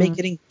 but make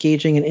it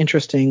engaging and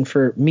interesting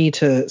for me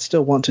to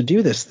still want to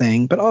do this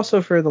thing, but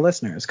also for the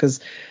listeners, because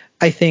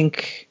I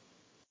think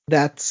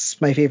that's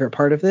my favorite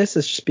part of this,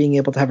 is just being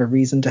able to have a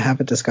reason to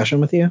have a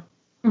discussion with you.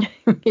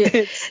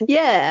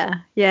 Yeah.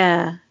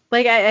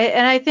 Like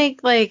I think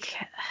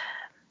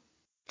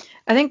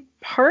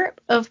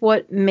part of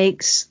what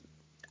makes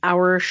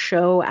our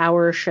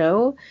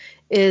show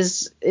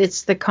is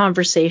it's the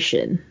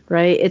conversation,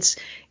 right?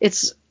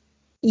 It's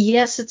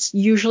Yes, it's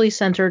usually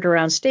centered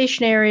around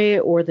stationery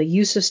or the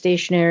use of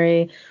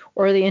stationery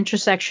or the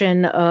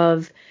intersection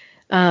of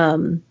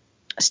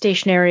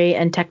stationery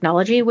and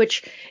technology,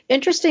 which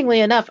interestingly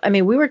enough, I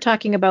mean, we were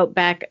talking about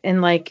back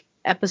in like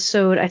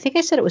episode, I think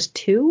I said it was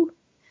 2.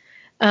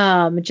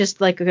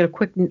 Just like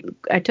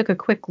I took a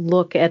quick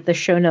look at the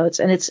show notes,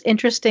 and it's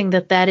interesting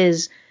that that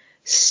is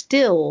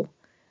still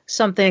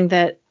something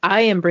that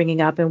I am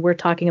bringing up and we're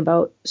talking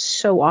about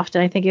so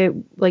often. I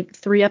think like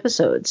 3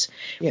 episodes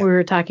we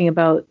were talking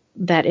about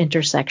that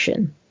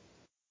intersection.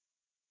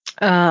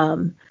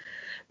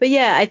 But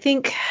yeah, I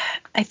think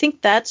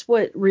that's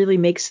what really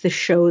makes the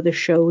show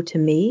to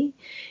me,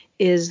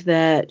 is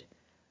that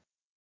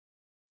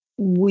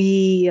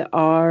we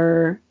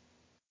are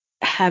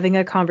having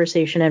a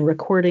conversation and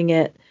recording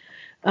it.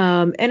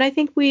 And I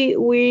think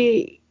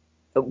we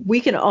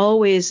can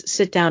always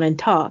sit down and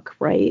talk,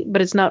 right?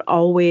 But it's not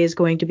always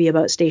going to be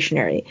about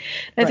stationery.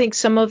 Right. I think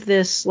some of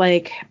this,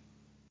 like,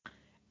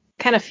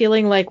 kind of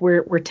feeling like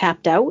we're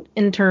tapped out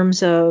in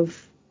terms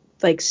of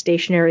like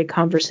stationary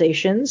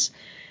conversations,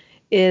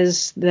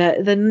 is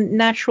the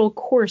natural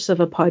course of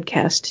a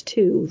podcast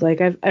too.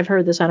 Like I've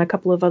heard this on a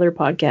couple of other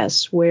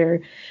podcasts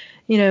where,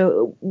 you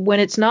know,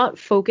 when it's not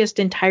focused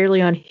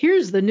entirely on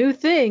here's the new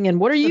thing and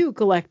what are you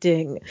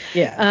collecting,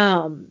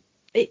 it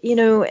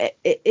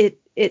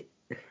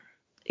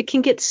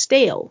can get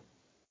stale.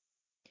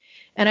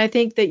 And I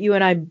think that you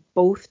and I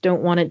both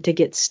don't want it to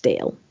get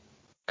stale.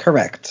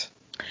 Correct.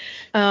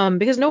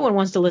 Because no one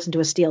wants to listen to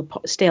a stale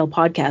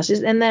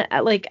podcast, and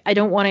that, like, I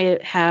don't want to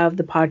have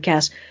the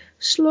podcast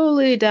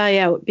slowly die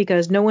out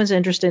because no one's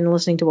interested in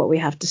listening to what we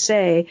have to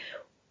say,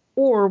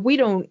 or we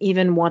don't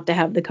even want to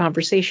have the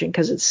conversation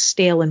because it's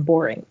stale and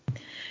boring.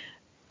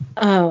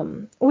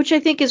 Which I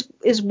think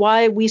is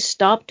why we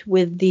stopped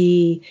with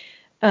the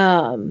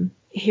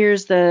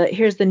here's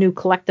the new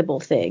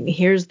collectible thing,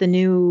 here's the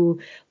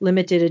new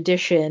limited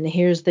edition,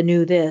 here's the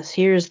new this,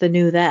 here's the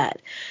new that,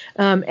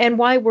 and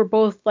why we're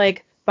both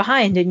like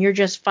behind, and you're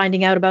just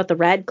finding out about the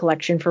Rad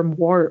collection from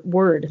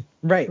Word.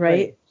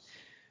 Right.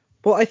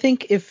 Well, I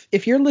think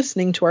if you're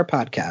listening to our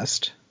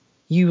podcast,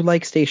 you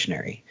like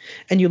stationery,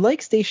 and you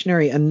like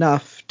stationery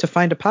enough to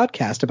find a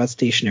podcast about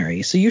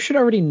stationery. So you should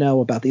already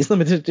know about these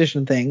limited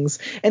edition things.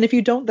 And if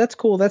you don't, that's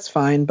cool. That's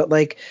fine. But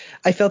like,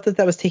 I felt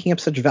that was taking up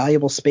such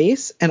valuable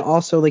space. And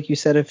also, like you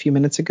said a few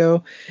minutes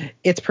ago,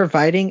 it's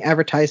providing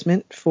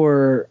advertisement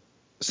for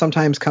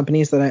sometimes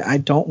companies that I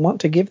don't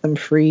want to give them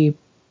free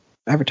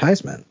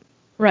advertisement.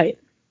 Right.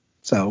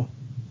 So.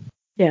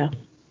 Yeah.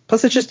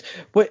 Plus,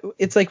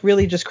 it's like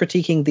really just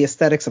critiquing the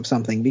aesthetics of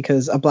something,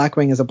 because a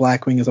Blackwing is a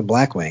Blackwing is a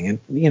Blackwing. And,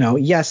 you know,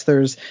 yes,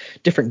 there's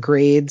different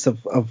grades of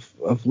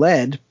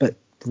lead, but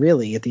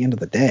really at the end of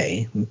the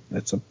day,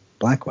 it's a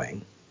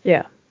Blackwing.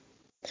 Yeah.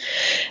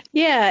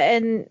 Yeah.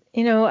 And,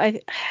 you know,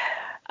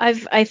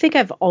 I think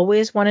I've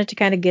always wanted to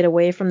kind of get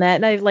away from that.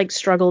 And I've like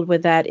struggled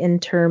with that in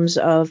terms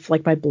of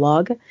like my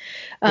blog.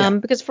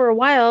 Because for a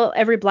while,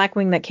 every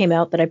Blackwing that came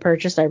out that I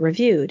purchased, I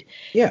reviewed.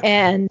 Yeah.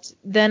 And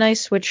then I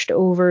switched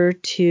over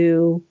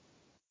to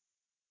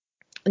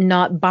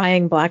not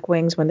buying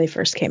Blackwings when they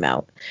first came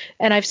out.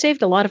 And I've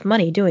saved a lot of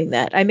money doing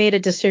that. I made a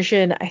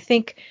decision, I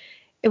think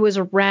it was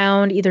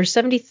around either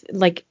 70,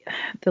 like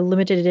the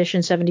limited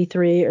edition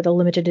 73 or the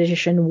limited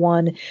edition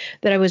 1,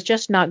 that I was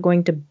just not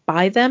going to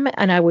buy them,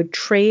 and I would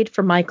trade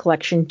for my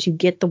collection to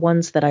get the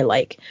ones that I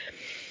like.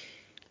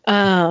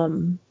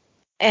 And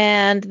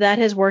that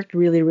has worked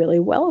really, really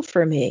well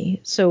for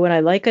me. So when I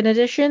like an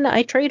edition,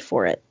 I trade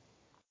for it.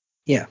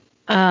 Yeah.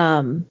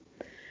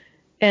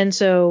 And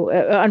so,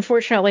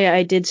 unfortunately,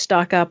 I did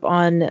stock up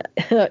on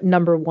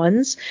number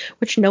 1s,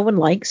 which no one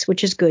likes,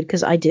 which is good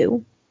because I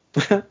do.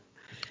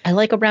 I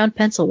like a round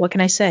pencil. What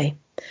can I say?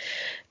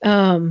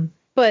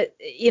 But,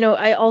 you know,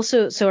 I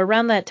also, so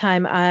around that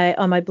time,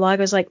 on my blog,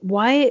 I was like,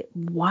 why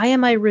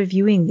am I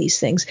reviewing these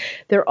things?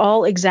 They're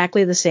all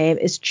exactly the same.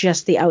 It's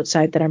just the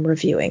outside that I'm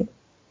reviewing.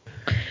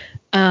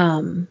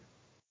 And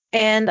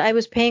I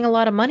was paying a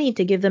lot of money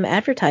to give them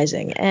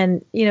advertising.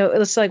 And, you know,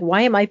 it's like,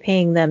 why am I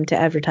paying them to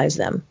advertise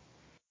them?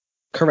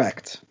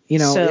 Correct. You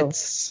know,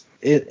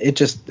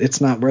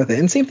 it's not worth it.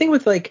 And same thing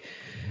with, like,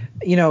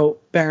 you know,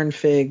 Baron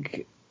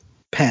Fig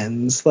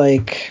pens.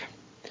 Like,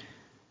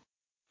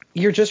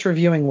 you're just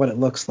reviewing what it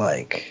looks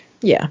like.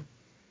 Yeah.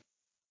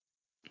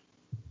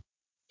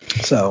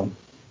 So.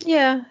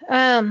 Yeah.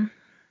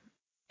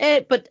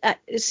 But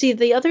see,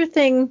 the other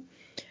thing.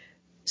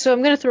 So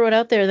I'm going to throw it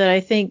out there that I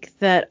think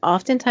that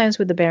oftentimes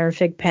with the Baron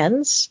Fig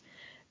pens,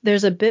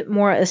 there's a bit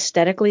more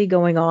aesthetically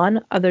going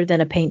on other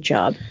than a paint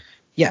job.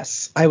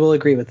 Yes, I will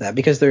agree with that,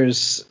 because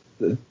there's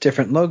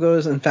different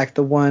logos. In fact,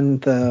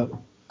 I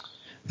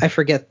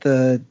forget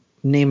the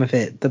name of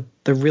it,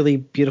 the really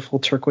beautiful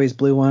turquoise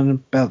blue one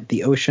about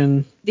the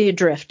ocean. The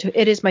Adrift.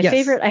 It is my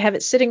favorite. I have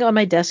it sitting on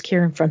my desk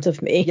here in front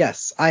of me.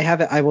 Yes, I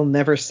have it. I will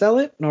never sell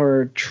it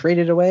nor trade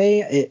it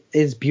away. It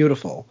is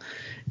beautiful.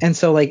 And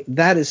so, like,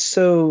 that is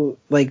so,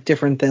 like,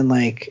 different than,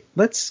 like,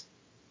 let's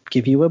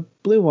give you a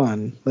blue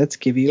one. Let's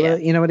give you a,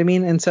 you know what I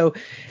mean? And so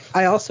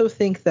I also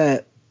think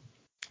that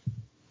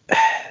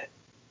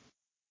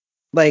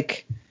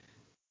like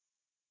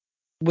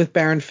with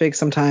Baron Fig,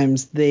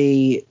 sometimes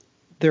their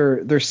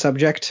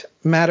subject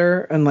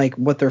matter and like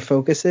what their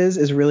focus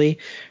is really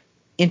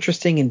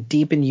interesting and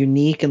deep and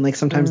unique, and like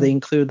sometimes they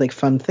include like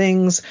fun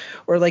things.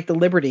 Or like the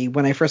Liberty,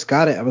 when I first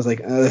got it, I was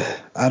like, ugh,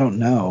 I don't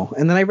know.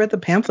 And then I read the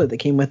pamphlet that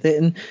came with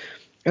it, and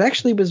it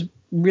actually was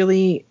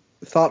really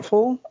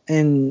thoughtful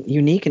and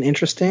unique and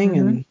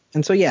interesting.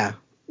 And so yeah,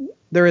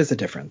 there is a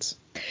difference.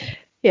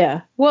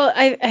 Yeah. Well,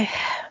 I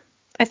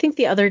think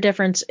the other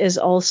difference is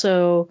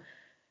also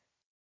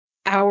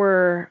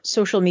our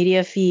social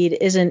media feed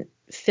isn't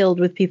filled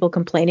with people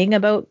complaining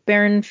about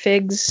Baron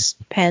Fig's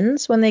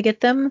pens when they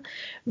get them,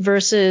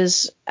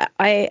 versus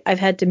I've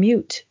had to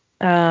mute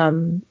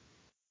the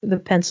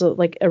pencil,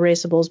 like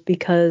erasables,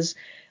 because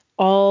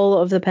all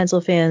of the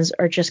pencil fans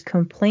are just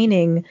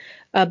complaining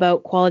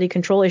about quality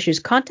control issues.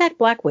 Contact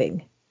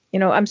Blackwing.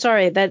 I'm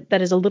sorry,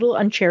 that is a little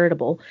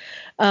uncharitable.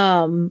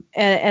 And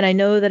I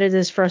know that it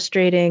is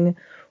frustrating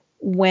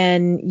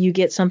when you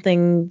get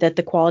something that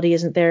the quality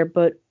isn't there,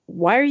 but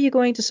why are you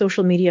going to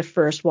social media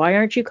first? Why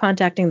aren't you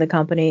contacting the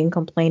company and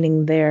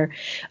complaining there,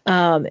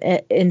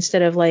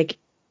 instead of like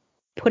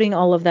putting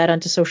all of that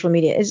onto social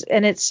media?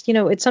 And it's,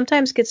 it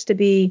sometimes gets to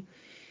be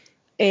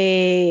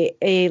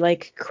a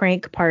like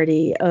crank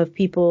party of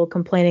people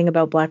complaining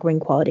about Blackwing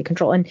quality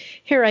control. And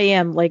here I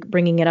am like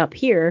bringing it up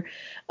here.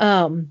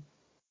 And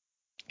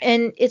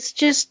it's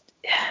just,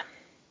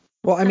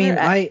 well, I mean,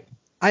 I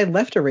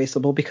left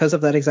Erasable because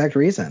of that exact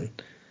reason.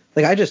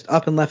 Like I just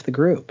up and left the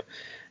group,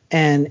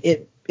 and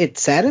it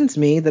saddens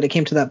me that it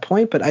came to that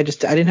point, but I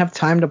didn't have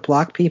time to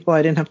block people.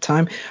 I didn't have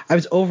time. I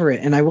was over it.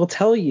 And I will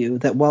tell you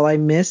that while I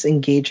miss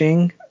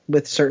engaging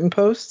with certain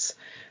posts,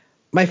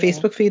 my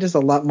Facebook feed is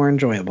a lot more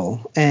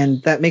enjoyable.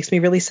 And that makes me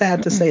really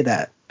sad to say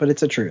that, but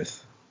it's a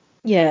truth.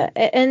 Yeah.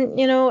 And,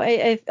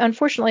 I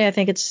unfortunately, I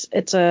think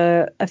it's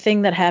a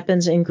thing that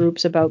happens in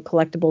groups about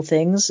collectible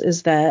things,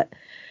 is that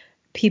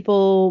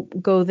people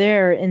go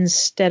there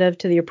instead of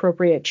to the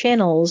appropriate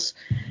channels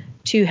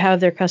to have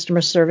their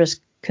customer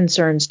service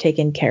concerns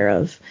taken care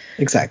of.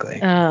 Exactly.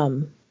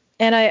 And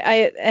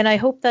I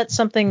hope that's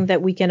something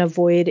that we can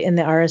avoid in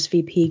the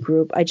RSVP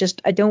group. I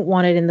don't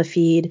want it in the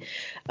feed.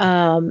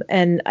 And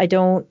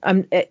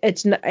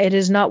it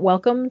is not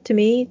welcome to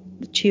me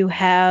to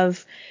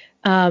have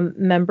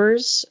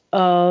members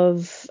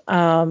of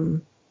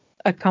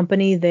a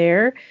company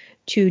there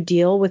to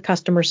deal with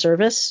customer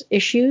service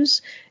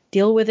issues,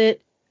 deal with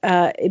it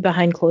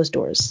behind closed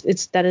doors.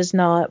 That is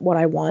not what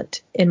I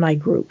want in my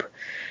group.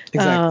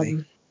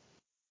 Exactly.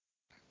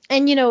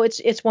 And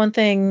it's one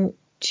thing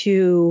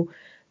to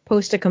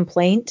post a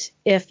complaint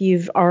if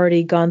you've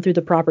already gone through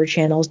the proper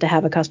channels to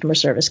have a customer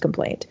service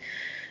complaint,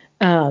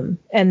 and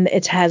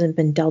it hasn't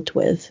been dealt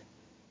with.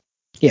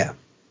 Yeah.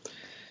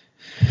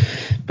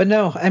 But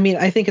no, I mean,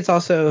 I think it's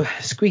also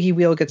squeaky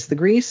wheel gets the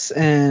grease,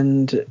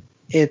 and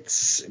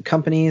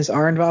companies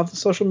are involved in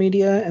social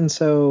media, and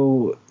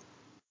so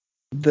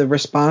the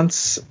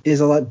response is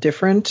a lot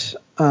different.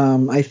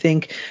 I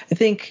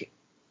think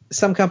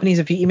some companies,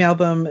 if you email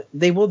them,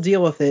 they will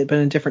deal with it, but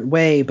in a different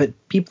way. But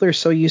people are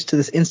so used to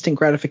this instant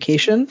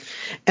gratification,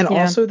 and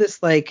also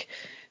this like,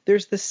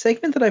 there's this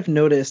segment that I've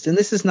noticed, and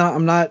this is not,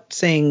 I'm not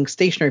saying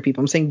stationary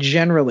people, I'm saying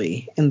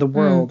generally in the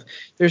world,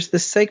 there's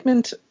this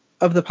segment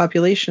of the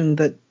population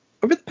that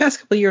over the past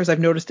couple of years, I've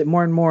noticed it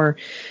more and more,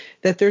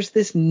 that there's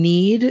this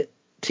need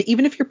to,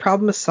 even if your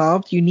problem is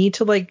solved, you need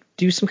to like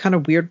do some kind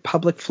of weird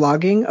public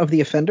flogging of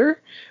the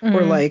offender,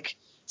 or like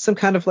some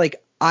kind of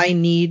like, I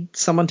need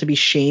someone to be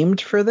shamed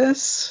for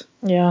this.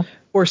 Yeah.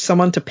 Or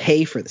someone to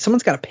pay for this.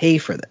 Someone's got to pay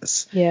for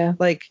this. Yeah.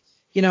 Like,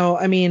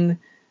 I mean,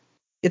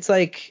 it's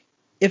like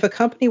if a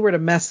company were to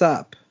mess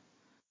up,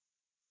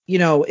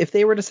 if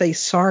they were to say,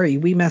 sorry,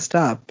 we messed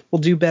up, we'll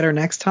do better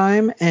next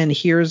time, and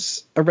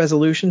here's a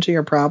resolution to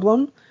your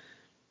problem,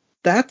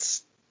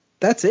 that's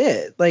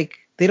it. Like,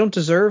 they don't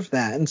deserve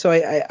that. And so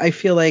I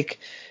feel like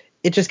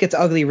it just gets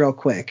ugly real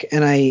quick.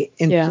 And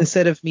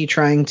instead of me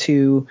trying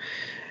to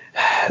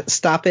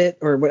stop it,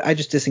 or I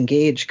just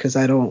disengage because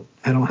I don't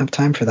have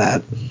time for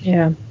that.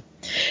 Yeah.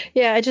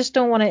 I just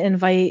don't want to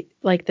invite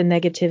like the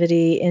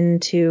negativity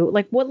into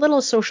like what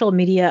little social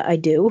media I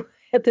do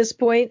at this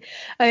point.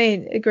 I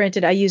mean,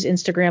 granted, I use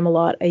Instagram a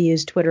lot, I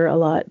use Twitter a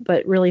lot,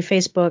 but really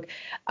Facebook,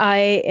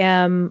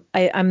 I'm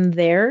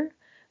there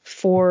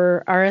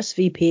for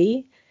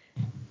RSVP,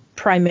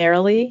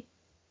 primarily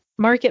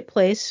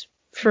Marketplace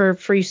for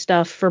free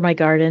stuff for my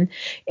garden,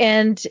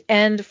 and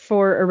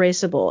for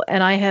Erasable.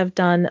 And I have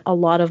done a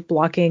lot of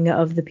blocking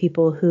of the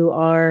people who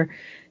are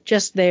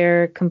just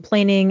there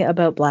complaining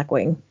about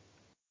Blackwing,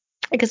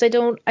 because I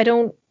don't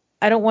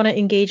want to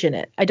engage in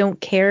it. I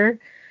don't care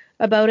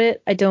about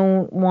it. I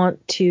don't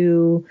want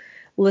to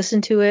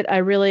listen to it.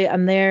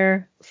 I'm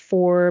there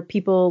for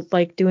people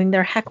like doing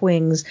their hack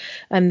wings.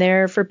 I'm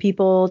there for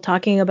people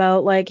talking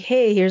about like,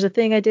 hey, here's a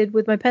thing I did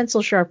with my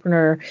pencil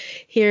sharpener.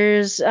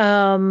 Here's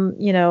I don't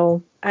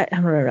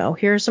know.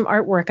 Here's some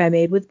artwork I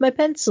made with my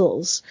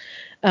pencils.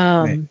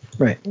 Right.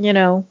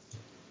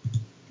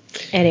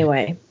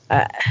 Anyway.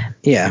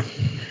 Yeah.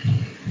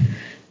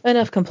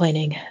 Enough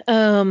complaining.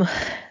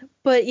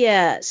 But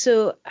yeah,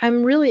 so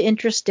I'm really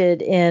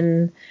interested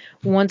in,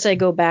 once I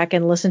go back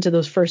and listen to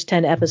those first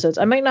 10 episodes.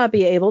 I might not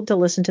be able to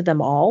listen to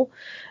them all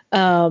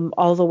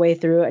the way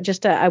through.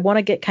 I want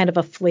to get kind of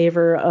a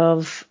flavor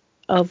of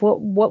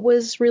what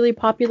was really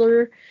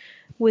popular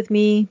with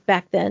me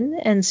back then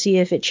and see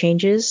if it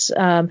changes.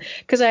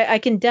 Because I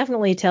can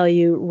definitely tell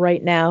you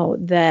right now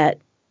that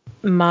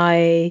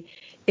my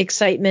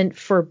excitement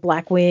for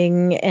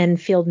Blackwing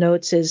and Field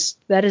Notes is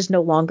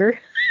no longer.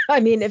 I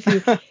mean, if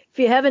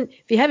you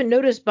haven't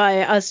noticed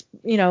by us,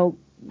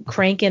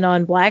 cranking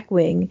on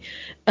Blackwing,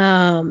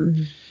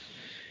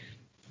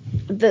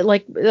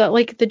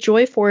 the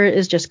joy for it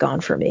is just gone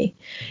for me.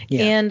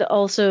 Yeah. And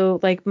also,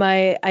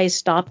 I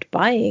stopped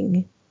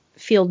buying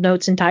Field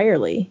Notes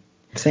entirely.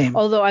 Same.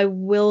 Although I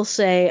will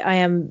say I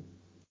am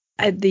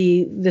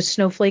the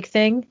snowflake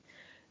thing.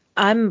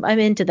 I'm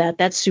into that.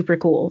 That's super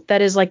cool.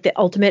 That is like the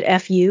ultimate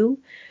FU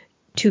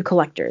to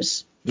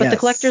collectors. But yes. The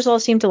collectors all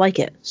seem to like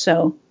it.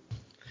 So.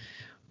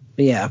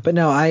 Yeah, but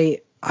no,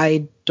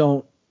 I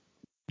don't.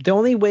 The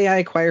only way I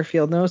acquire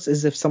Field Notes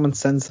is if someone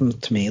sends them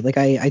to me. Like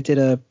I did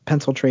a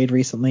pencil trade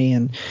recently,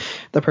 and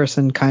the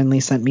person kindly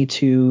sent me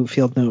 2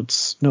 Field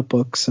Notes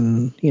notebooks,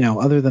 and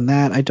other than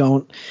that, I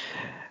don't.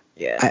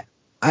 Yeah.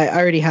 I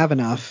already have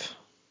enough.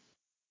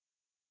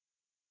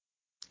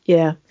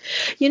 Yeah.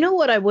 You know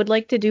what I would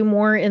like to do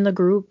more in the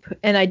group,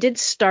 and I did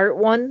start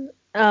one,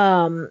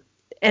 and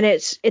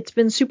it's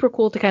been super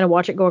cool to kind of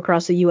watch it go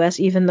across the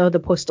U.S., even though the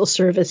Postal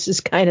Service is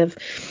kind of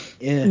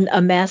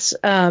a mess,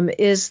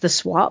 is the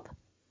swap.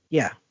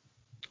 Yeah.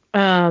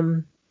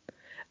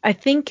 I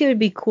think it would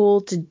be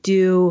cool to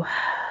do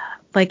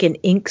like an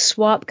ink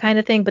swap kind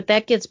of thing, but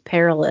that gets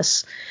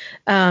perilous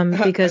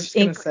because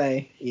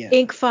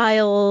ink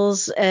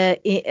files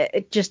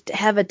just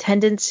have a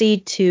tendency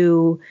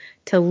to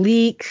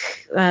leak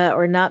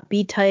or not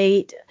be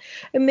tight.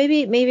 And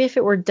maybe if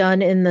it were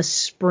done in the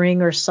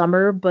spring or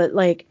summer, but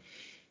like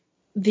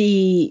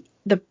they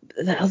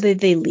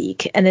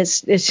leak, and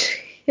it's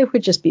it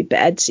would just be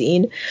bad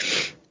scene.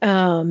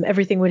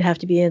 Everything would have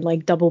to be in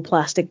like double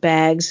plastic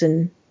bags,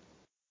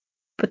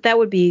 but that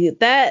would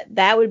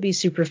be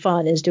super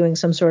fun, is doing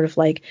some sort of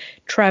like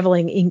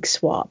traveling ink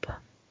swap.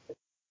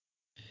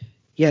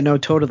 Yeah, no,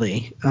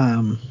 totally.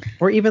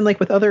 Or even like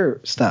with other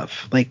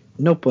stuff like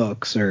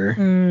notebooks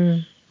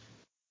or.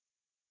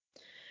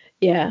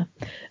 Yeah.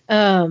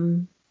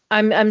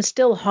 I'm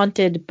still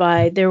haunted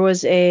by, there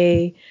was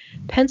a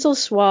pencil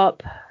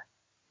swap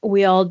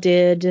we all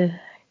did.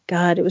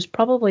 God, it was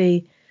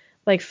probably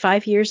like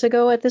 5 years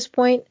ago at this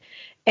point,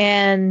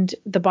 and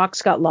the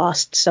box got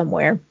lost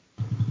somewhere.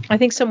 I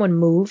think someone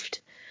moved,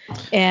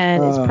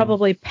 and it's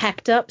probably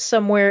packed up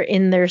somewhere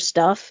in their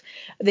stuff.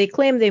 They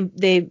claim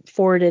they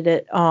forwarded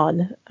it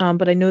on,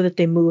 but I know that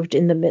they moved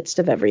in the midst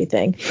of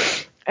everything,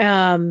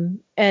 and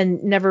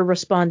never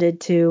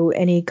responded to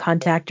any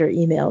contact or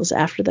emails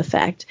after the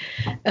fact.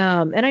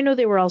 And I know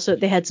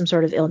they had some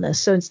sort of illness,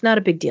 so it's not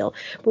a big deal.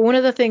 But one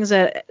of the things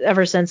that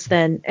ever since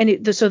then,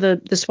 so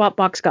the swap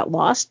box got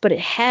lost, but it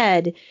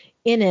had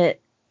in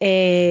it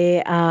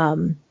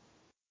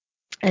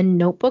a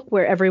notebook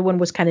where everyone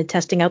was kind of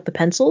testing out the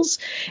pencils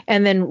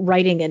and then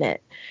writing in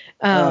it.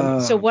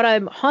 So what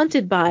I'm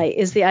haunted by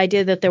is the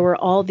idea that there were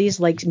all these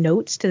like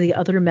notes to the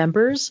other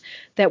members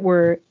that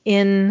were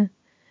in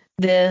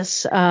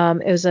this. It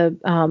was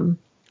one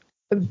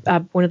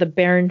of the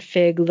Baron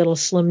Fig little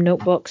slim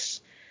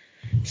notebooks.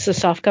 So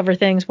soft cover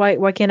things.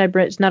 Why can't I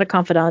bring? It's not a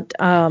confidant.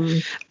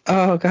 Oh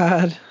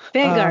God.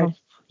 Vanguard.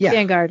 Yeah.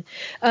 Vanguard.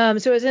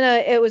 So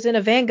it was in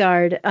a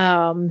Vanguard.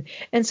 And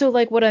so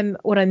like what I'm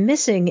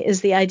missing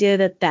is the idea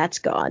that that's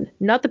gone.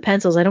 Not the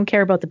pencils. I don't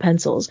care about the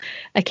pencils.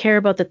 I care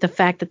about the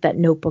fact that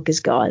notebook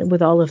is gone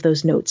with all of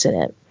those notes in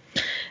it.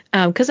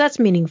 Because that's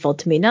meaningful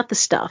to me, not the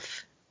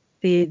stuff.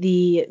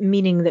 The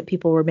meaning that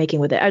people were making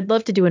with it. I'd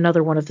love to do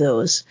another one of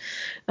those,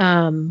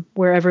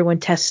 where everyone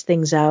tests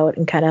things out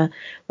and kind of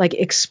like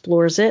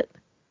explores it.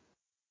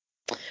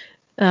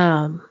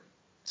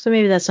 So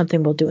maybe that's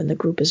something we'll do in the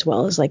group as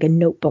well, is like a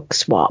notebook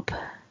swap.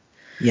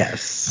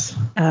 Yes.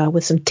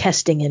 With some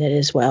testing in it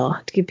as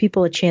well, to give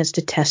people a chance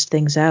to test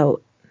things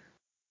out.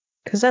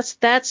 Because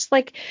that's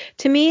like,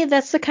 to me,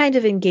 that's the kind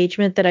of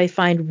engagement that I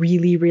find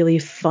really, really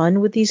fun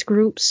with these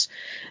groups.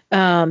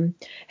 You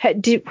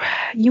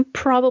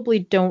probably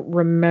don't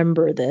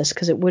remember this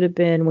because it would have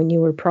been when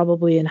you were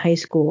probably in high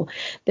school.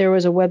 There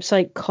was a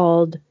website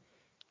called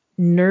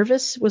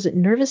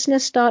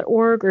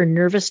nervousness.org or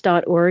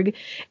nervous.org,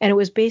 and it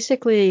was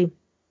basically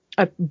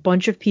a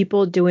bunch of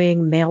people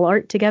doing mail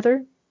art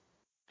together.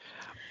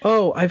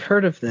 Oh, I've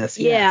heard of this.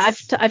 Yeah,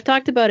 yes. I've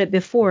talked about it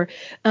before.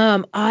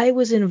 I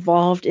was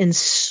involved in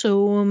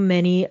so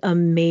many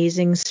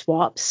amazing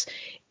swaps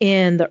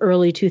in the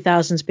early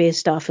 2000s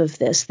based off of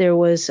this. There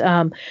was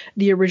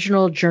the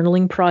original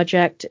journaling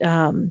project.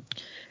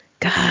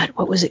 God,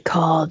 what was it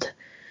called?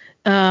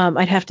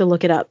 I'd have to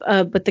look it up.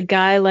 But the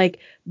guy like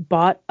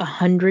bought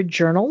 100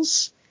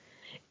 journals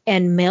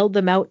and mailed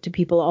them out to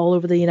people all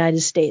over the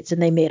United States.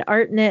 And they made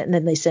art in it, and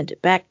then they sent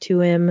it back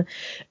to him.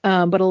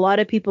 But a lot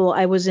of people,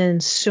 I was in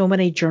so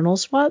many journal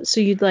swaps.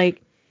 So you'd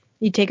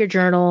take a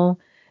journal,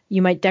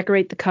 you might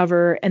decorate the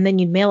cover, and then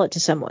you'd mail it to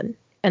someone.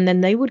 And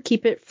then they would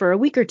keep it for a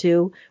week or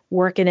two,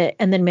 work in it,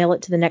 and then mail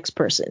it to the next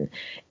person.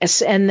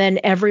 And then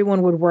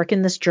everyone would work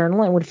in this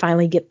journal and would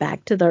finally get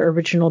back to the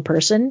original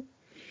person.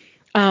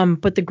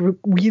 But the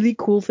really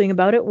cool thing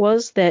about it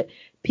was that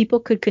people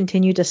could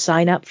continue to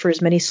sign up for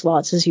as many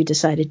slots as you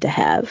decided to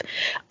have.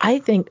 I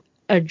think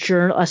a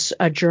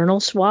journal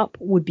swap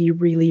would be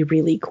really,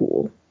 really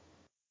cool.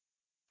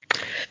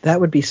 That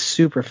would be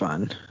super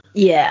fun.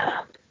 Yeah.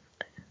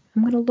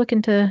 I'm going to look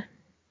into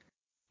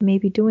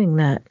maybe doing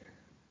that.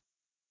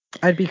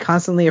 I'd be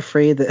constantly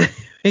afraid that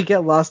it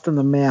get lost in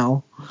the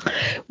mail.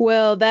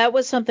 Well, that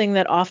was something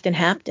that often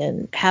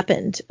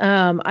happened.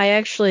 I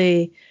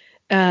actually,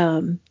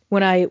 when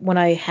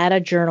I had a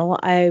journal,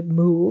 I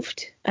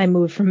moved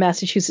from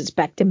Massachusetts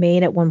back to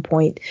Maine at one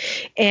point,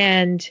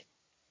 and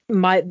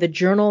the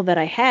journal that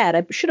I had,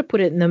 I should have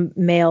put it in the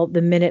mail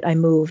the minute I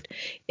moved.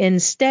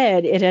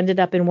 Instead, it ended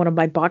up in one of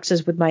my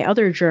boxes with my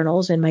other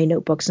journals and my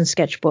notebooks and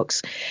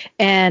sketchbooks,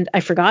 and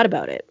I forgot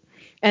about it.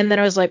 And then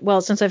I was like,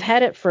 well, since I've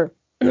had it for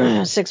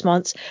 6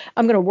 months,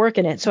 I'm going to work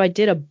in it. So I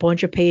did a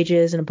bunch of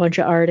pages and a bunch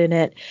of art in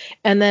it.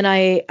 And then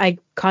I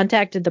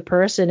contacted the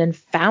person and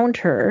found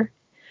her,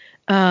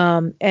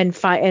 and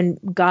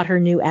got her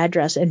new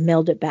address and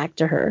mailed it back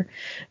to her.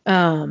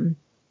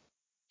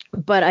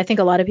 But I think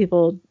a lot of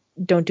people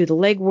don't do the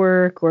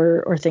legwork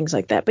or things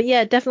like that. But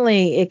yeah,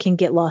 definitely it can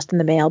get lost in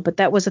the mail. But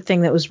that was a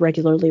thing that was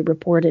regularly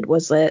reported,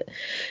 was that,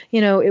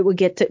 it would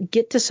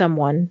get to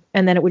someone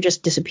and then it would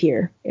just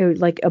disappear. It would,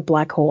 like a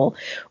black hole,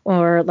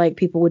 or like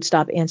people would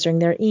stop answering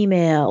their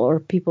email,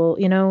 or people,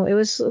 it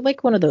was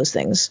like one of those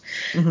things.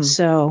 Mm-hmm.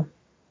 So,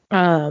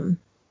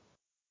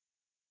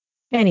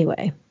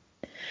 anyway,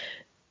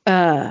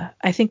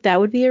 I think that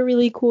would be a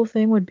really cool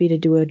thing, would be to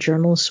do a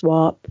journal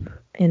swap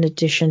in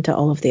addition to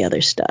all of the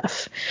other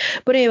stuff.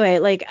 But anyway,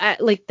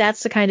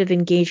 that's the kind of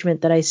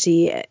engagement that I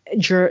see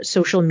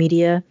social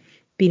media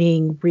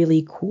being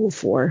really cool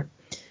for,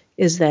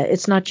 is that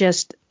it's not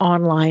just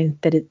online,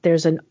 that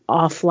there's an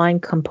offline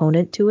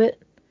component to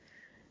it.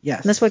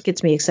 Yes. And that's what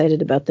gets me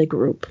excited about the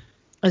group,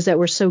 is that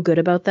we're so good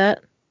about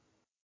that.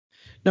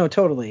 No,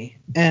 totally.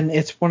 And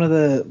it's one of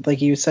the,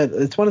 like you said,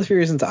 it's one of the few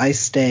reasons I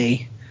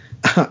stay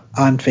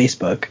on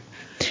Facebook.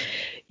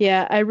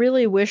 Yeah, I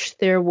really wish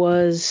there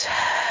was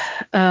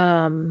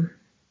an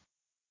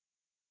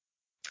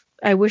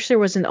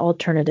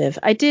alternative.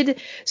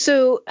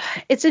 So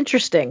it's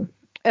interesting.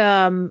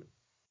 And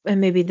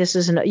maybe this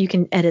isn't, you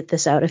can edit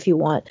this out if you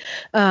want.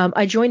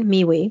 I joined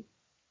MeWe,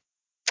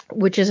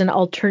 which is an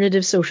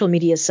alternative social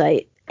media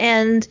site,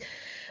 and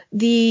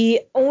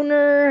the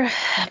owner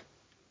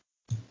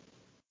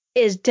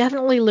is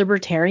definitely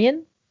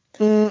libertarian.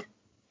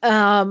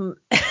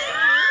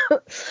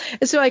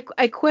 So I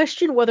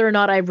question whether or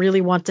not I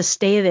really want to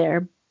stay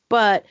there,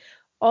 but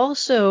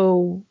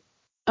also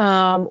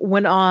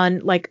went on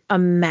like a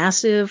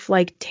massive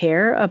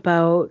tear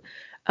about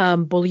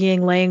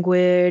bullying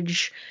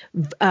language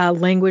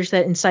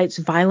that incites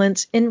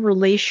violence in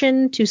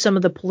relation to some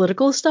of the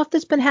political stuff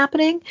that's been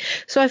happening.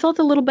 So I felt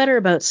a little better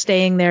about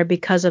staying there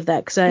because of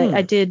that, because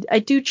I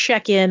do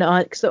check in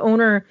on, because the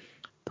owner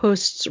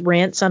posts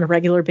rants on a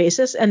regular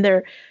basis, and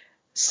they're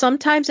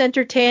sometimes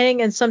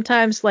entertaining and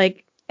sometimes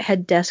like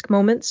head desk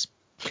moments.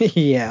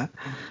 Yeah.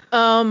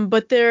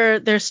 But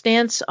their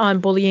stance on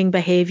bullying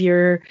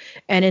behavior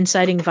and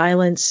inciting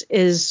violence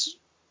is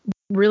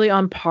really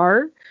on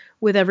par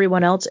with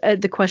everyone else.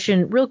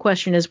 The real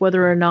question is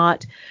whether or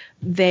not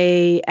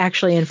they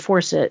actually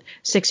enforce it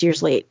 6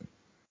 years late.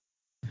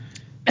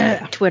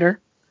 Twitter.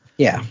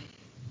 Yeah.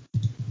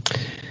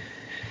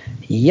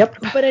 Yep.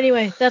 But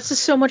anyway, that's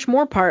just so much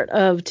more part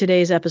of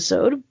today's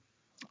episode.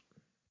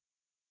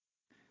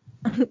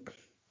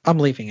 I'm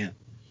leaving it.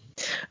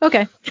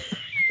 Okay.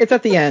 It's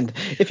at the end.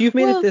 If you've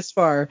made it this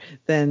far,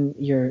 then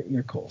you're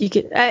cool. You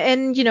can,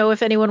 and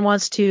if anyone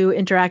wants to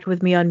interact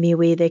with me on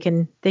MeWe,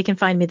 they can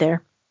find me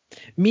there.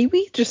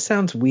 MeWe just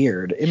sounds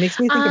weird. It makes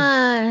me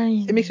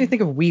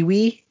think of wee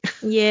wee.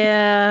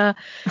 Yeah,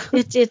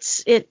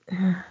 it's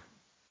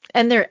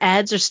and their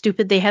ads are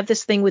stupid. They have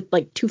this thing with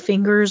like 2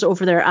 fingers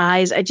over their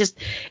eyes.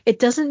 It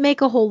doesn't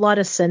make a whole lot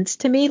of sense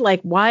to me.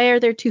 Like, why are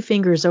there 2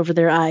 fingers over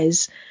their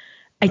eyes?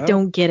 I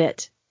don't get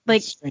it.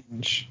 Like,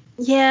 strange.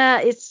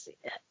 Yeah,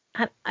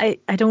 I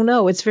don't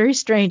know. It's very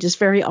strange. It's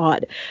very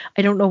odd.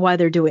 I don't know why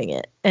they're doing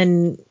it,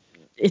 and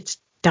it's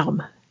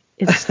dumb.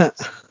 It's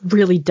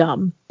really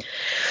dumb.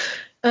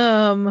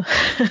 But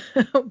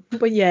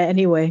yeah.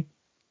 Anyway.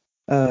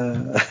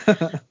 Where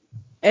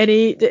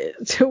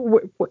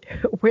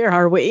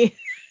are we?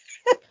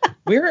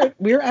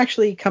 We're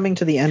actually coming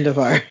to the end of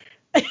our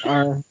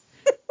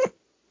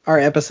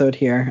episode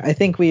here. I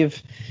think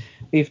we've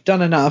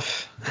done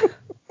enough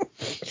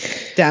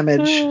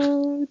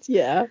damage.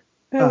 Yeah.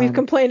 We've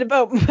complained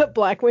about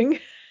Blackwing.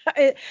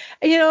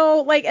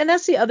 And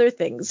that's the other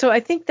thing. So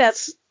I think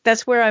that's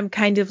where I'm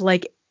kind of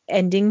like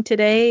ending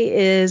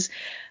today is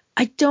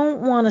I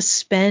don't want to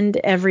spend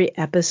every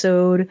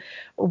episode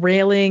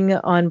railing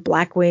on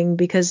Blackwing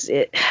because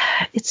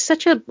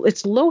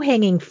it's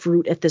low-hanging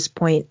fruit at this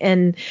point,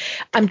 and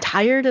I'm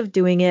tired of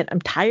doing it.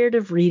 I'm tired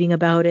of reading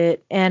about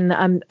it, and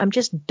I'm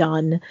just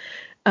done.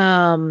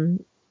 I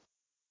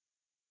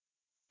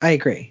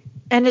agree.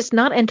 And it's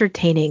not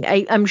entertaining.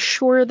 I'm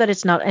sure that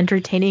it's not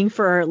entertaining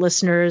for our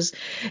listeners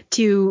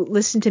to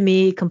listen to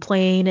me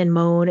complain and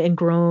moan and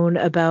groan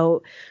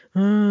about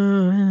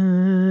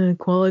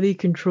quality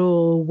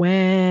control.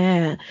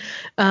 Wah.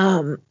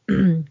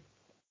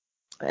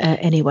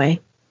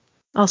 Anyway,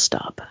 I'll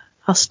stop.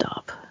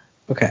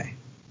 Okay.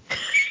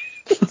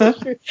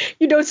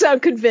 You don't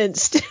sound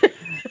convinced.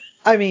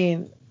 I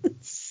mean,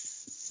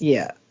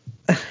 yeah.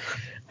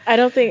 I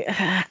don't think,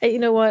 you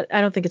know what? I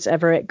don't think it's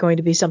ever going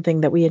to be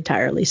something that we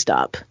entirely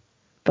stop,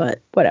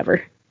 but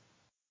whatever.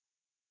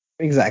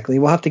 Exactly.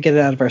 We'll have to get it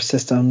out of our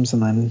systems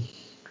and then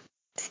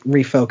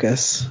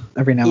refocus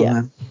every now and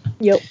then.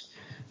 Yep.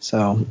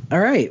 So, all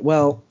right.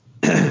 Well,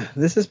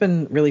 this has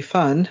been really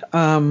fun.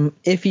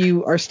 If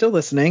you are still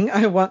listening,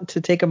 I want to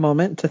take a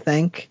moment to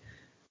thank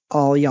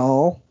all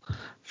y'all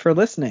for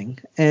listening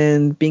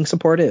and being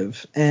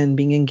supportive and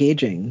being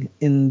engaging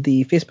in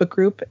the Facebook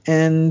group,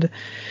 and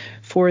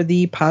for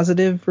the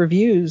positive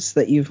reviews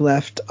that you've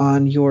left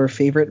on your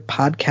favorite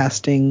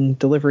podcasting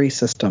delivery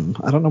system.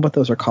 I don't know what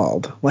those are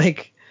called.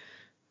 Like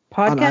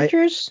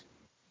podcatchers,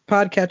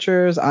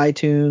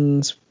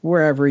 iTunes,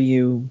 wherever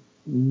you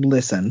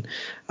listen.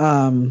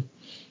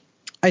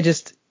 I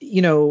just,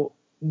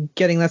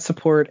 getting that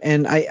support.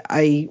 And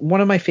I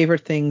one of my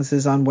favorite things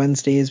is on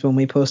Wednesdays when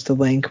we post a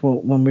link,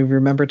 when we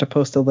remember to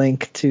post a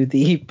link to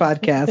the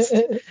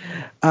podcast.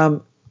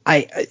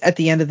 At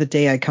the end of the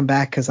day, I come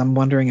back because I'm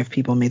wondering if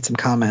people made some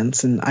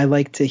comments, and I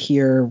like to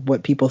hear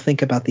what people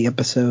think about the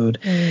episode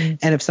and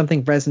if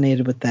something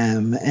resonated with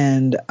them.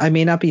 And I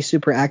may not be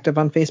super active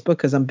on Facebook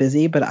because I'm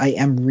busy, but I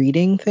am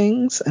reading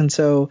things. And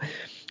so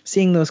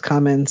seeing those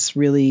comments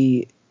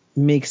really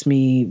makes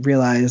me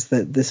realize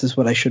that this is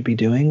what I should be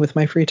doing with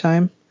my free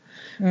time.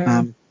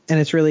 And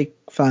it's really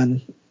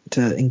fun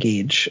to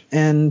engage.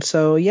 And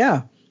so,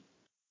 yeah,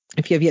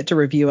 if you have yet to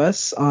review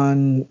us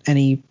on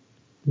any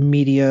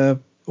media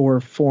or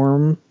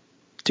form,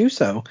 do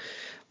so.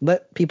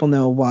 Let people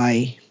know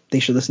why they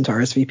should listen to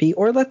RSVP,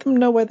 or let them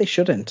know why they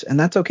shouldn't. And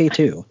that's okay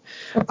too.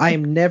 I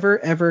am never,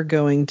 ever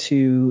going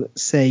to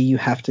say you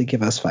have to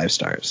give us 5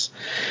 stars.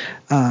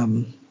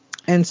 And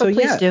so,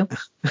 please do.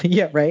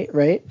 Yeah,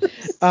 right.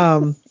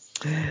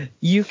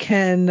 You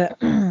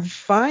can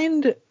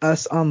find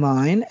us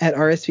online at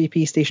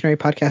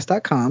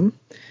rsvpstationarypodcast.com.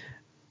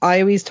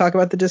 I always talk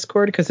about the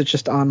Discord because it's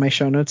just on my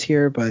show notes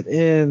here, but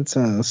it's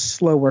a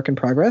slow work in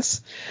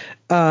progress.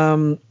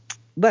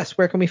 Les,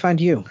 where can we find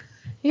you?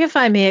 You can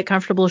find me at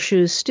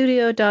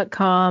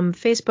comfortableshoesstudio.com,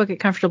 Facebook at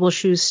Comfortable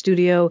Shoes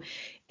Studio,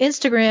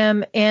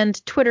 Instagram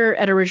and Twitter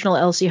at Original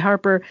Elsie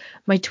Harper.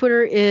 My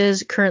Twitter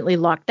is currently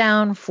locked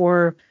down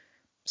for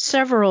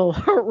several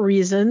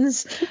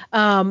reasons.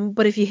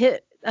 But if you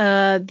hit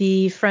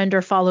the friend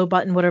or follow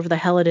button, whatever the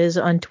hell it is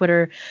on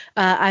Twitter,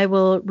 I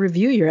will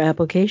review your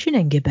application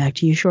and get back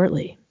to you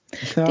shortly.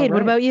 Dade,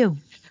 what about you?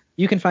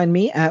 You can find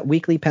me at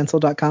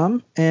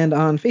weeklypencil.com and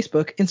on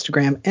Facebook,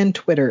 Instagram, and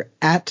Twitter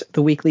at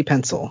The Weekly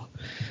Pencil.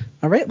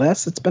 All right,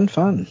 Les, it's been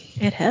fun.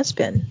 It has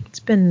been.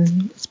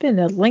 It's been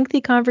a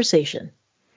lengthy conversation.